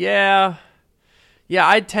 Yeah,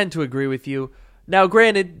 I tend to agree with you. Now,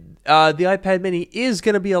 granted, the iPad Mini is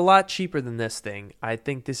going to be a lot cheaper than this thing. I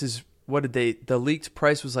think this is the leaked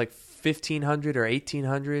price was like $1,500 or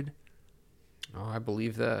 $1,800. Oh, I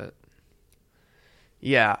believe that.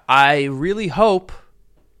 Yeah, I really hope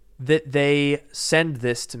that they send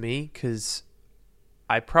this to me because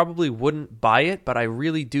I probably wouldn't buy it, but I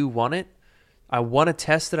really do want it. I want to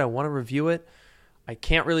test it. I want to review it. I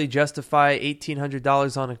can't really justify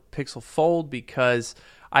 $1,800 on a Pixel Fold because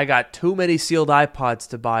I got too many sealed iPods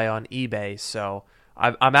to buy on eBay, so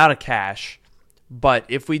I'm out of cash. But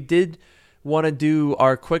if we did want to do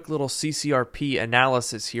our quick little CCRP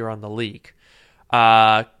analysis here on the leak,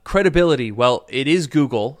 credibility, well, it is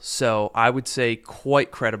Google, so I would say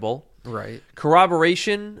quite credible. Right.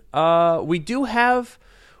 Corroboration, we do have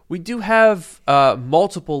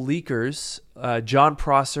multiple leakers, John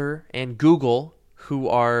Prosser and Google, who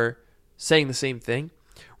are saying the same thing.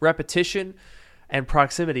 Repetition and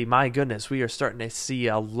proximity, my goodness, we are starting to see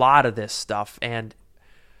a lot of this stuff. And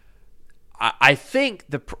I think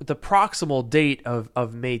the proximal date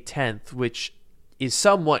of May 10th, which is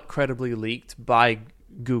somewhat credibly leaked by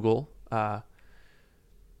Google,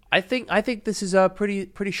 I think this is a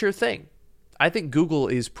pretty sure thing. I think Google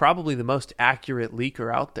is probably the most accurate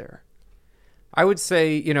leaker out there. I would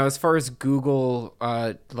say, as far as Google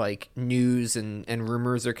like news and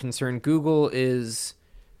rumors are concerned, Google is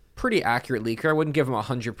pretty accurate leaker. I wouldn't give them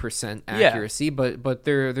 100% accuracy, but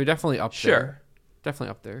they're definitely up there.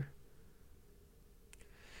 Definitely up there.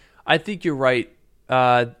 I think you're right.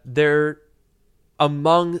 They're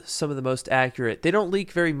among some of the most accurate. They don't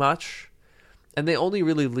leak very much, and they only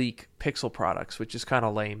really leak Pixel products, which is kind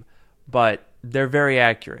of lame, but they're very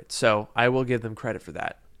accurate, so I will give them credit for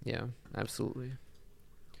that. Yeah, absolutely.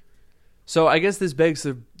 So I guess this begs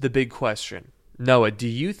the big question. Noah, do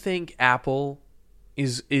you think Apple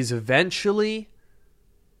is eventually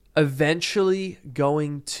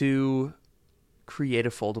going to create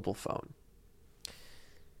a foldable phone?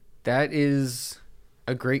 That is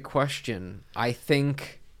a great question. I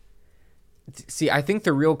think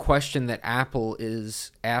the real question that Apple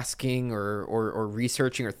is asking or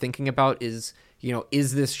researching or thinking about is,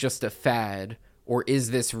 is this just a fad, or is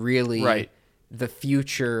this really the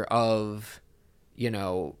future of,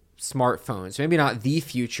 smartphones? Maybe not the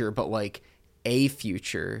future, but like a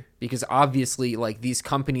future, because obviously like these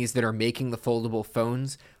companies that are making the foldable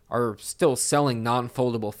phones are still selling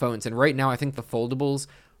non-foldable phones. And right now I think the foldables,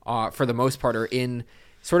 for the most part, are in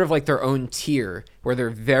sort of like their own tier where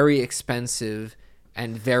they're very expensive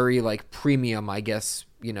and very like premium, I guess,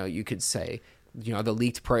 you could say. The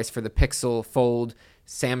leaked price for the Pixel Fold,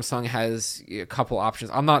 Samsung has a couple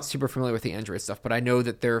options. I'm not super familiar with the Android stuff, but I know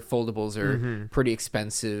that their foldables are pretty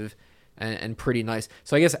expensive and pretty nice.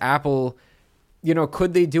 So I guess Apple,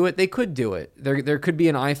 could they do it? They could do it. There could be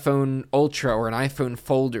an iPhone Ultra or an iPhone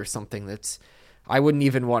Fold or something that's, I wouldn't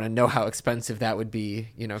even want to know how expensive that would be,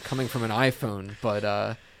 coming from an iPhone,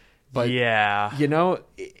 but yeah,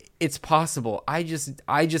 it's possible. I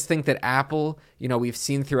just think that Apple, we've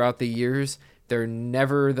seen throughout the years, they're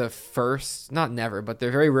never the first, not never, but they're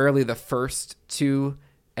very rarely the first to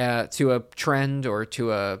a trend or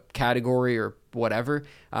to a category or whatever.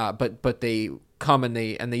 But they come and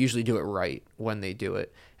they usually do it right when they do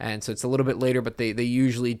it. And so it's a little bit later, but they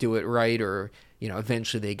usually do it right, or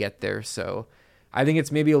eventually they get there. So I think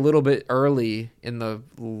it's maybe a little bit early in the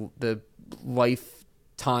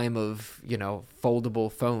lifetime of foldable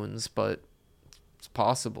phones, but it's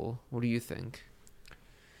possible. What do you think?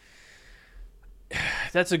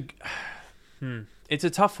 It's a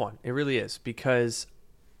tough one. It really is, because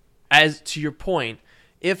as to your point,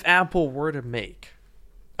 if Apple were to make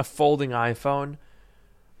a folding iPhone,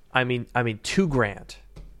 I mean $2,000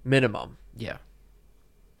 minimum. Yeah.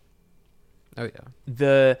 Oh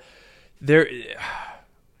yeah.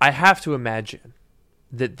 I have to imagine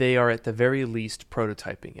that they are at the very least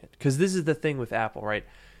prototyping it, because this is the thing with Apple, right?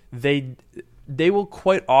 They will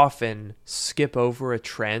quite often skip over a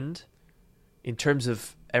trend in terms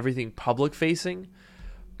of everything public facing,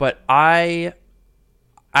 but I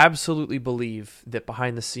absolutely believe that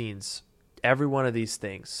behind the scenes, every one of these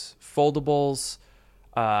things, foldables,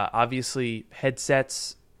 obviously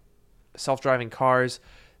headsets, self-driving cars,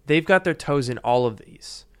 they've got their toes in all of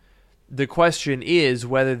these. The question is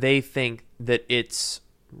whether they think that it's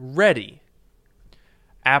ready.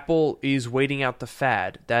 Apple is waiting out the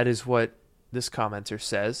fad. That is what this commenter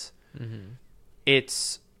says. Mm-hmm.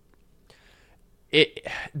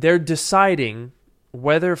 They're deciding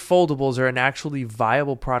whether foldables are an actually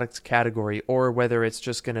viable product category, or whether it's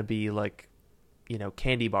just going to be like,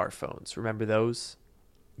 candy bar phones. Remember those?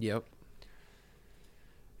 Yep.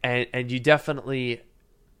 And you definitely,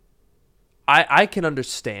 I can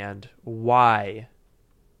understand why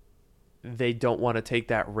they don't want to take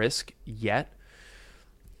that risk yet.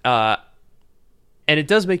 And it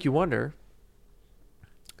does make you wonder.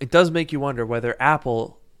 It does make you wonder whether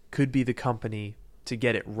Apple could be the company to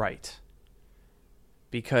get it right.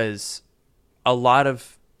 Because a lot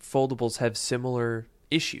of foldables have similar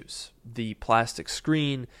issues. The plastic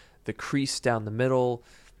screen, the crease down the middle,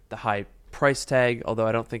 the high price tag, although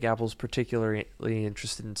I don't think Apple's particularly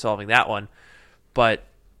interested in solving that one. But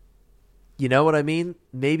you know what I mean?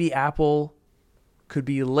 Maybe Apple could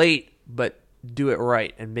be late, but do it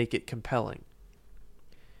right and make it compelling.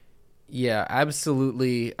 Yeah,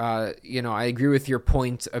 absolutely. I agree with your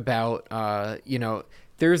point about,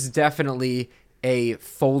 there's definitely a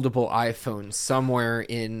foldable iPhone somewhere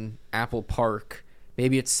in Apple Park.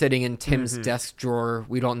 Maybe it's sitting in Tim's desk drawer.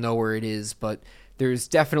 We don't know where it is, but there's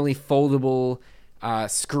definitely foldable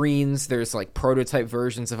screens. There's like prototype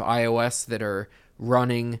versions of iOS that are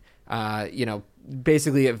running,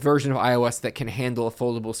 basically a version of iOS that can handle a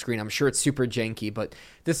foldable screen. I'm sure it's super janky, but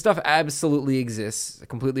this stuff absolutely exists. I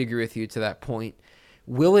completely agree with you to that point.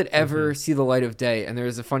 Will it ever see the light of day? And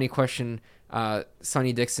there's a funny question.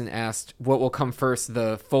 Sonny Dixon asked, what will come first,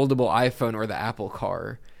 the foldable iPhone or the Apple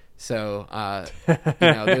car? So,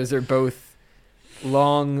 those are both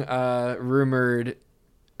long rumored,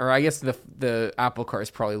 or I guess the Apple car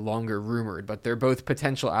is probably longer rumored, but they're both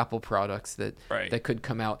potential Apple products that could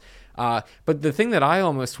come out. But the thing that I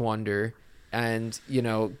almost wonder, and,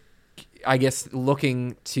 I guess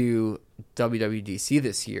looking to WWDC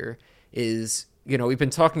this year is, we've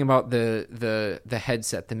been talking about the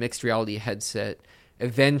headset, the mixed reality headset.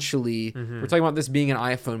 Eventually, we're talking about this being an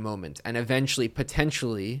iPhone moment, and eventually,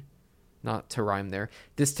 potentially, not to rhyme there,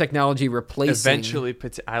 this technology replacing...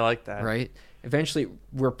 I like that. Right? Eventually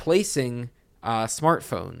replacing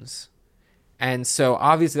smartphones. And so,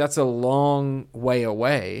 obviously, that's a long way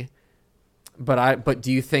away. But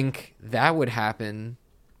do you think that would happen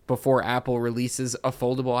before Apple releases a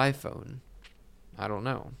foldable iPhone? I don't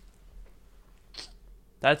know.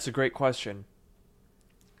 That's a great question.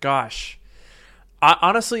 Gosh,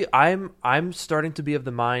 honestly, I'm starting to be of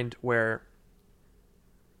the mind where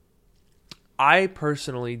I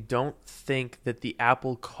personally don't think that the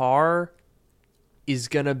Apple car is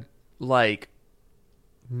gonna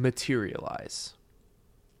materialize.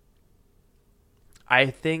 I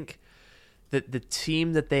think that the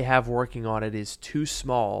team that they have working on it is too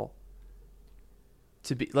small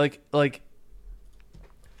to be like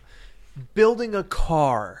building a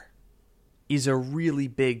car is a really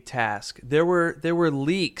big task. There were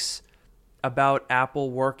leaks about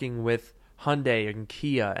Apple working with Hyundai and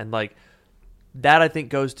Kia, and that I think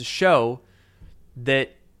goes to show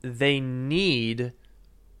that they need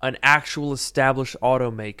an actual established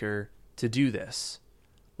automaker to do this.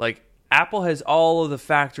 Apple has all of the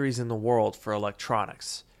factories in the world for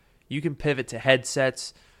electronics. You can pivot to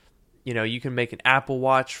headsets. You can make an Apple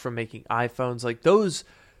Watch from making iPhones.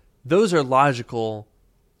 Those are logical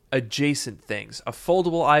adjacent things. A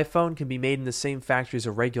foldable iPhone can be made in the same factory as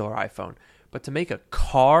a regular iPhone. But to make a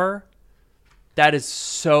car that is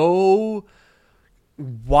so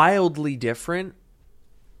wildly different,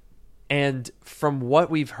 and from what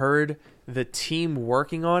we've heard, the team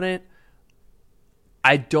working on it,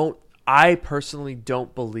 I personally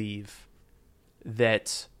don't believe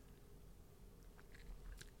that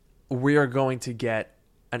we are going to get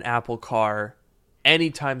an Apple car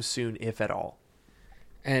anytime soon, if at all.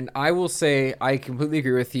 And I will say I completely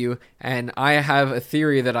agree with you, and I have a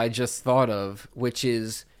theory that I just thought of, which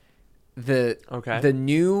is the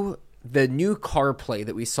new CarPlay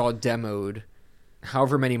that we saw demoed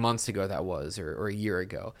however many months ago that was, or a year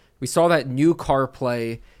ago. We saw that new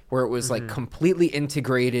CarPlay where it was completely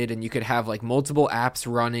integrated, and you could have multiple apps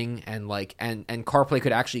running, and and CarPlay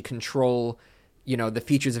could actually control the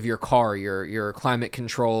features of your car, your climate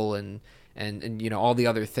control and all the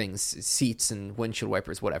other things, seats and windshield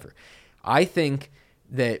wipers, whatever. I think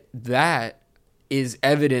that is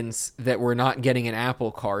evidence that we're not getting an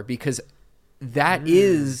Apple car, because that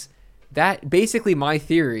is basically my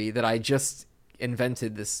theory that I just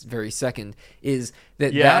invented this very second, is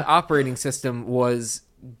that operating system was,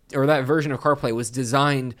 or that version of CarPlay was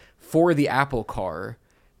designed for the Apple car,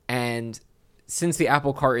 and since the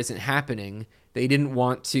Apple car isn't happening, they didn't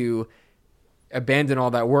want to abandon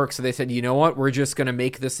all that work, so they said, you know what, we're just going to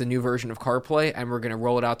make this a new version of CarPlay, and we're going to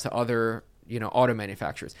roll it out to other auto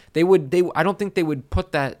manufacturers. I don't think they would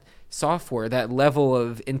put that software, that level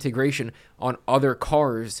of integration, on other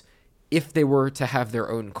cars if they were to have their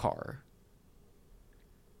own car.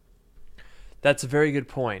 That's a very good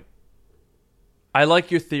point. I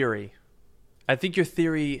like your theory. I think your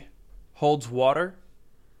theory holds water,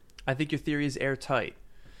 I think your theory is airtight.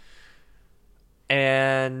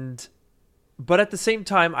 But at the same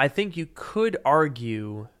time, I think you could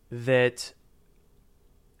argue that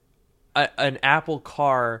an Apple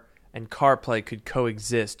Car and CarPlay could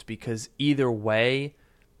coexist, because either way,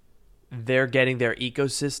 they're getting their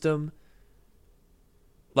ecosystem.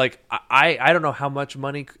 Like, I don't know how much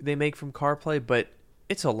money they make from CarPlay, but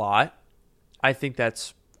it's a lot. I think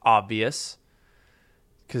that's obvious,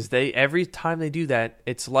 because every time they do that,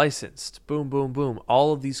 it's licensed. Boom, boom, boom.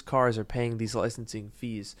 All of these cars are paying these licensing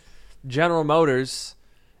fees. General Motors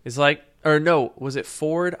is like, or no, was it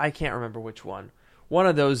Ford? I can't remember which one. One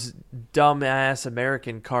of those dumbass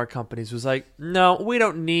American car companies was like, no, we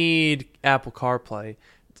don't need Apple CarPlay.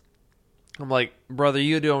 I'm like, brother,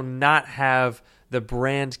 you do not have the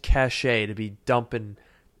brand cachet to be dumping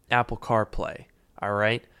Apple CarPlay, all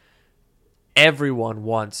right? Everyone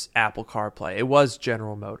wants Apple CarPlay. It was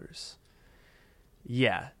General Motors.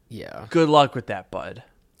 Yeah. Good luck with that, bud.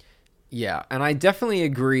 Yeah, and I definitely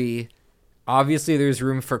agree. Obviously, there's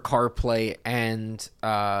room for CarPlay and,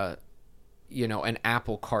 an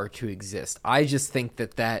Apple Car to exist. I just think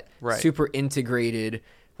that super integrated,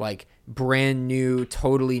 like, brand new,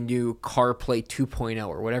 totally new CarPlay 2.0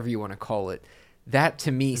 or whatever you want to call it, that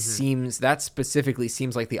to me specifically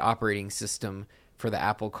seems like the operating system for the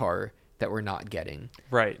Apple Car that we're not getting.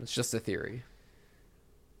 Right. It's just a theory.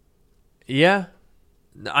 Yeah.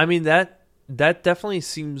 I mean, that definitely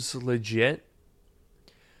seems legit,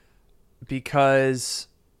 because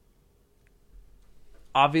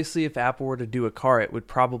obviously if Apple were to do a car, it would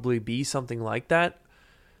probably be something like that.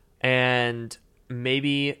 And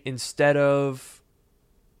maybe instead of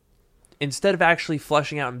actually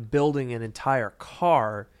fleshing out and building an entire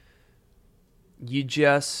car, you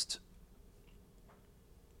just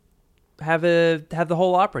have the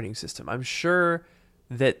whole operating system. I'm sure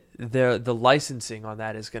that the licensing on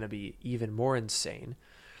that is going to be even more insane.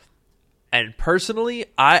 And personally,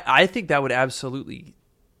 I think that would absolutely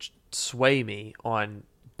sway me on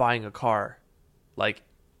buying a car. Like,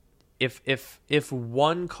 if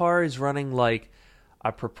one car is running like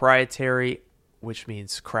a proprietary, which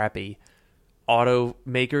means crappy,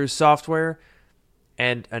 automaker's software,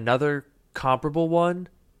 and another comparable one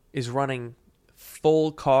is running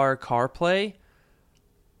full car CarPlay,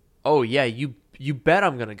 oh yeah, you bet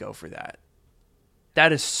I'm going to go for that.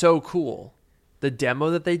 That is so cool. The demo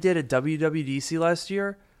that they did at WWDC last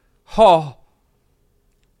year, that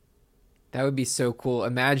would be so cool.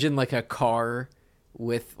 Imagine like a car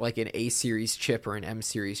with like an A series chip or an M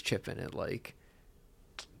series chip in it. Like,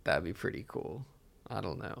 that'd be pretty cool. I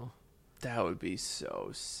don't know. That would be so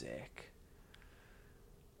sick.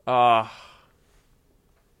 Yeah.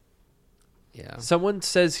 Someone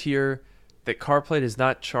says here that CarPlay does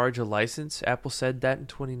not charge a license. Apple said that in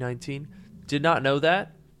 2019. Did not know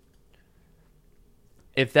that.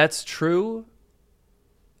 If that's true,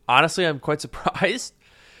 honestly, I'm quite surprised.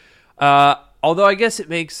 Although I guess it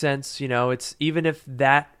makes sense, it's even if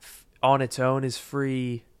that on its own is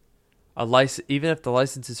free, even if the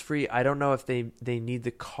license is free, I don't know if they need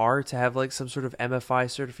the car to have like some sort of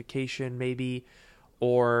MFI certification maybe,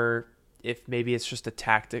 or if maybe it's just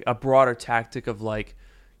a broader tactic of like,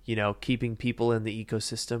 keeping people in the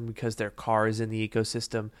ecosystem because their car is in the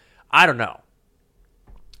ecosystem. I don't know.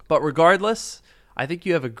 But regardless, I think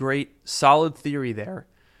you have a great, solid theory there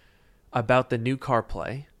about the new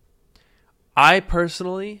CarPlay. I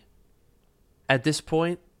personally, at this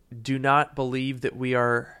point, do not believe that we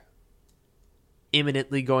are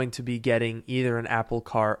imminently going to be getting either an Apple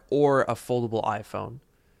Car or a foldable iPhone.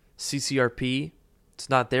 CCRP, it's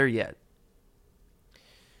not there yet.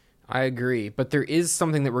 I agree, but there is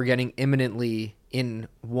something that we're getting imminently in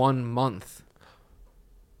 1 month.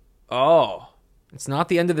 Oh. It's not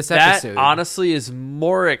the end of this episode. That honestly is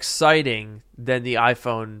more exciting than the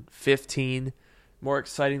iPhone 15, more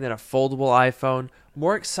exciting than a foldable iPhone,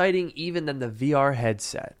 more exciting even than the VR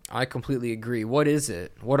headset. I completely agree. What is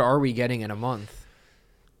it? What are we getting in a month?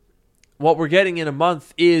 What we're getting in a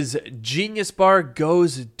month is Genius Bar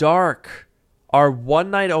Goes Dark, our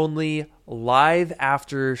one night only live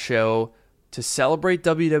after show to celebrate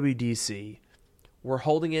WWDC. We're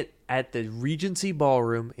holding it at the Regency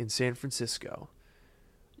Ballroom in San Francisco.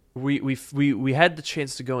 We had the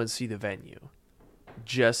chance to go and see the venue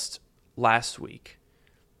just last week.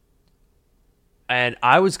 And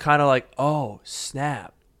I was kind of like, oh,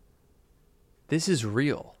 snap. This is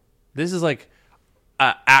real. This is like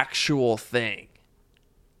an actual thing.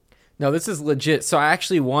 No, this is legit. So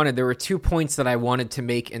there were 2 points that I wanted to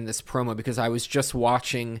make in this promo because I was just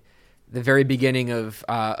watching the very beginning of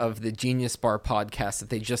the Genius Bar podcast that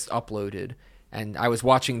they just uploaded. and I was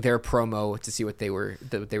watching their promo to see what they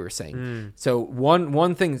were saying. So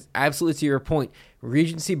one thing, absolutely to your point,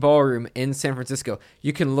 Regency Ballroom in San Francisco.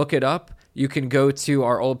 You can look it up. You can go to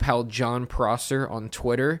our old pal John Prosser on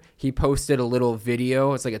Twitter. He posted a little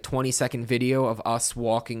video. It's like a 20-second video of us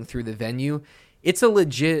walking through the venue. It's a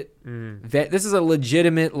legit. This is a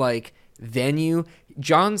legitimate like venue.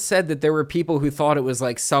 John said that there were people who thought it was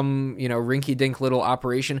like some, rinky-dink little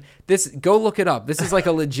operation. Go look it up. This is like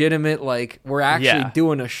a legitimate, like, we're actually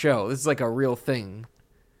doing a show. This is like a real thing.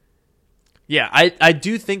 Yeah, I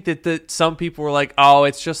do think that some people were like, oh,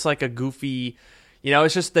 it's just like a goofy,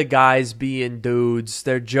 it's just the guys being dudes.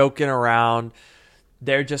 They're joking around.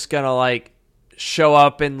 They're just going to like show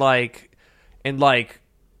up in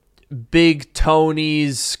Big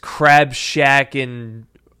Tony's Crab Shack and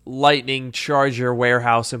Lightning Charger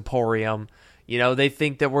Warehouse Emporium. They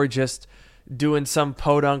think that we're just doing some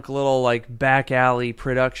podunk little like back alley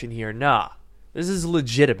production here. Nah, this is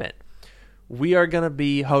legitimate. We are going to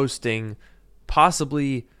be hosting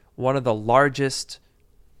possibly one of the largest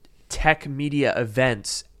tech media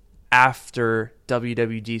events after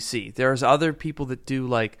WWDC. There's other people that do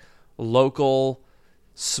like local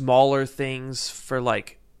smaller things for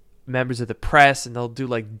like members of the press, and they'll do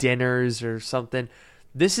like dinners or something.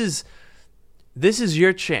 This is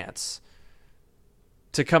your chance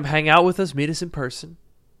to come hang out with us, meet us in person.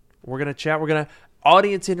 We're going to chat. We're going to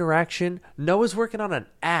audience interaction. Noah's working on an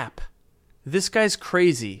app. This guy's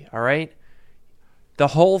crazy, all right? The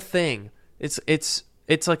whole thing, it's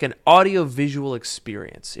like an audio-visual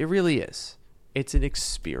experience. It really is. It's an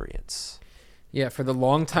experience. Yeah, for the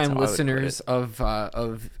longtime listeners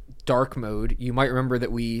of Dark Mode, you might remember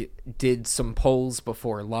that we did some polls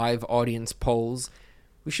before, live audience polls.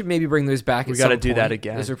 We should maybe bring those back. We got to do that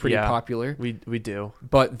again. Those are pretty popular. We do.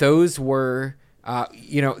 But those were,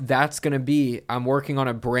 that's going to be. I'm working on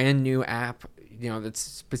a brand new app, that's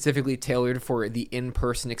specifically tailored for the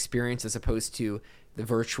in-person experience as opposed to the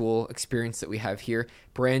virtual experience that we have here.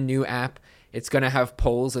 Brand new app. It's going to have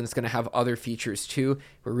polls and it's going to have other features too.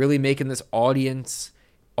 We're really making this audience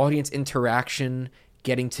interaction,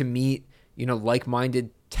 getting to meet,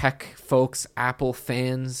 like-minded tech folks, Apple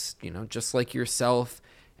fans, just like yourself.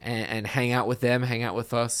 And hang out with them, hang out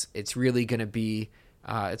with us. It's really going to be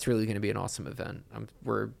an awesome event.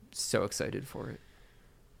 We're so excited for it.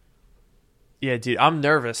 Yeah, dude, I'm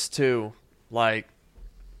nervous too. Like,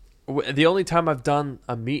 the only time I've done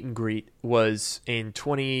a meet and greet was in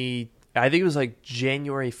I think it was like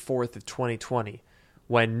January 4th of 2020,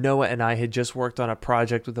 when Noah and I had just worked on a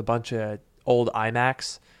project with a bunch of old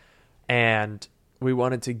iMacs, and we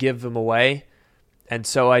wanted to give them away. And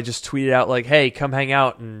so I just tweeted out like, hey, come hang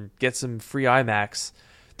out and get some free iMacs.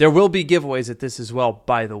 There will be giveaways at this as well,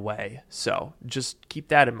 by the way. So just keep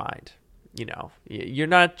that in mind. You're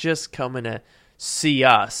not just coming to see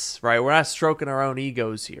us, right? We're not stroking our own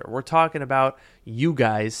egos here. We're talking about you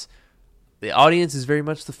guys. The audience is very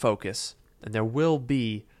much the focus, and there will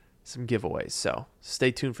be some giveaways. So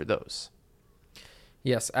stay tuned for those.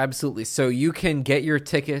 Yes, absolutely. So you can get your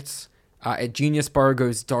tickets at Genius Bar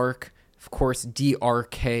Goes Dark. Of course,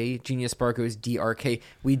 DRK, Genius Bar Goes DRK.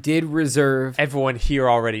 We did reserve. Everyone here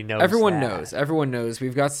already knows. Everyone knows.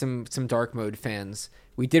 We've got some Dark Mode fans.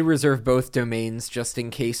 We did reserve both domains just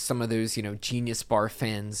in case some of those, Genius Bar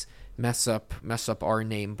fans mess up our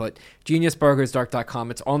name. But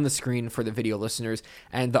geniusbargoesdark.com. It's on the screen for the video listeners.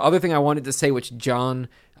 And the other thing I wanted to say, which John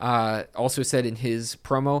also said in his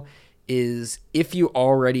promo, is if you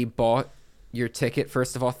already bought your ticket,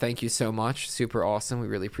 first of all, thank you so much. Super awesome. We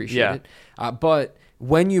really appreciate it. But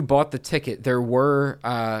when you bought the ticket, there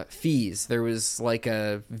were fees. There was like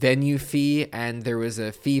a venue fee and there was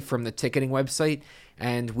a fee from the ticketing website.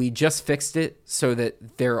 And we just fixed it so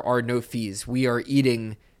that there are no fees. We are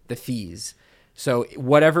eating the fees. So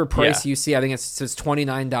whatever price you see, I think it says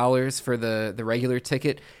 $29 for the regular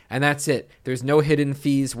ticket, and that's it. There's no hidden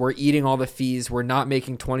fees. We're eating all the fees. We're not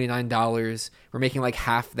making $29. We're making like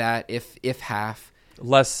half that, if half.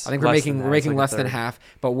 Less. I think we're making less than half.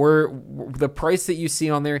 But we're the price that you see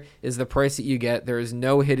on there is the price that you get. There is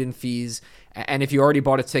no hidden fees, and if you already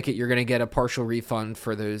bought a ticket, you're going to get a partial refund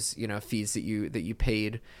for those fees that you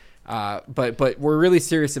paid. But we're really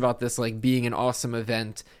serious about this, like being an awesome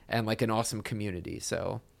event and like an awesome community.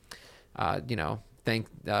 So, go to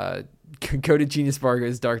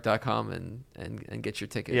geniusbargoesdark.com and get your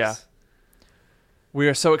tickets. Yeah. We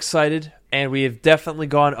are so excited, and we have definitely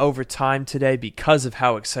gone over time today because of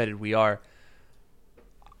how excited we are.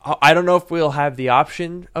 I don't know if we'll have the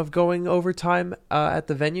option of going overtime at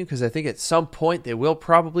the venue, because I think at some point they will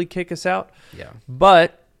probably kick us out. Yeah.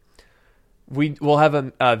 But we'll have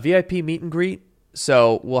a VIP meet and greet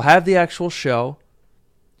So we'll have the actual show.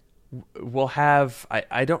 We'll have,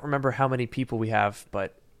 I don't remember how many people we have,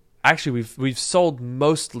 but actually we've sold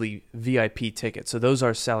mostly VIP tickets, so those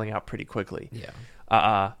are selling out pretty quickly.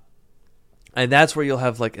 Yeah. And that's where you'll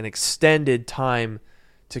have like an extended time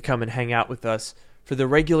to come and hang out with us. For the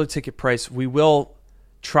regular ticket price, we will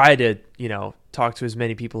try to, talk to as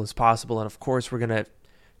many people as possible, and of course we're going to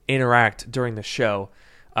interact during the show.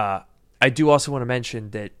 I do also want to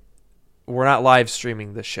mention that we're not live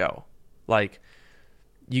streaming the show. Like,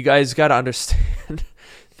 you guys got to understand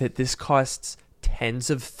that this costs tens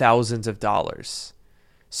of thousands of dollars.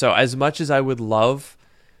 So as much as I would love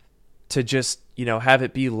to just, have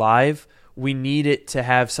it be live, we need it to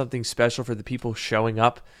have something special for the people showing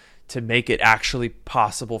up to make it actually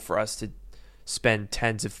possible for us to spend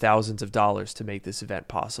tens of thousands of dollars to make this event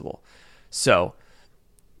possible. So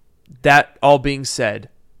that all being said,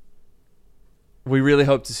 we really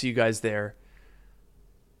hope to see you guys there.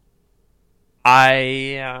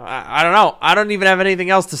 I don't know. I don't even have anything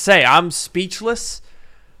else to say. I'm speechless.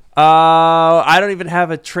 I don't even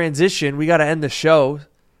have a transition. We got to end the show.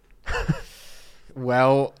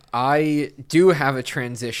 Well, I do have a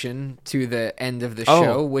transition to the end of the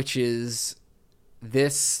show, which is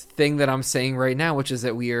this thing that I'm saying right now, which is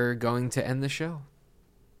that we are going to end the show.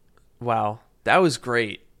 Wow, that was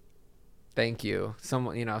great. Thank you.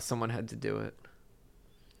 Someone had to do it.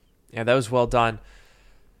 Yeah, that was well done.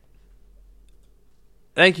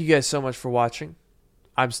 Thank you guys so much for watching.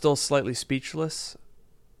 I'm still slightly speechless.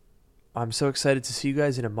 I'm so excited to see you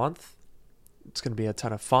guys in a month. It's going to be a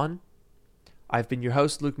ton of fun. I've been your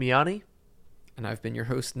host, Luke Miani. And I've been your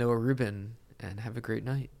host, Noah Rubin. And have a great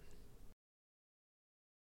night.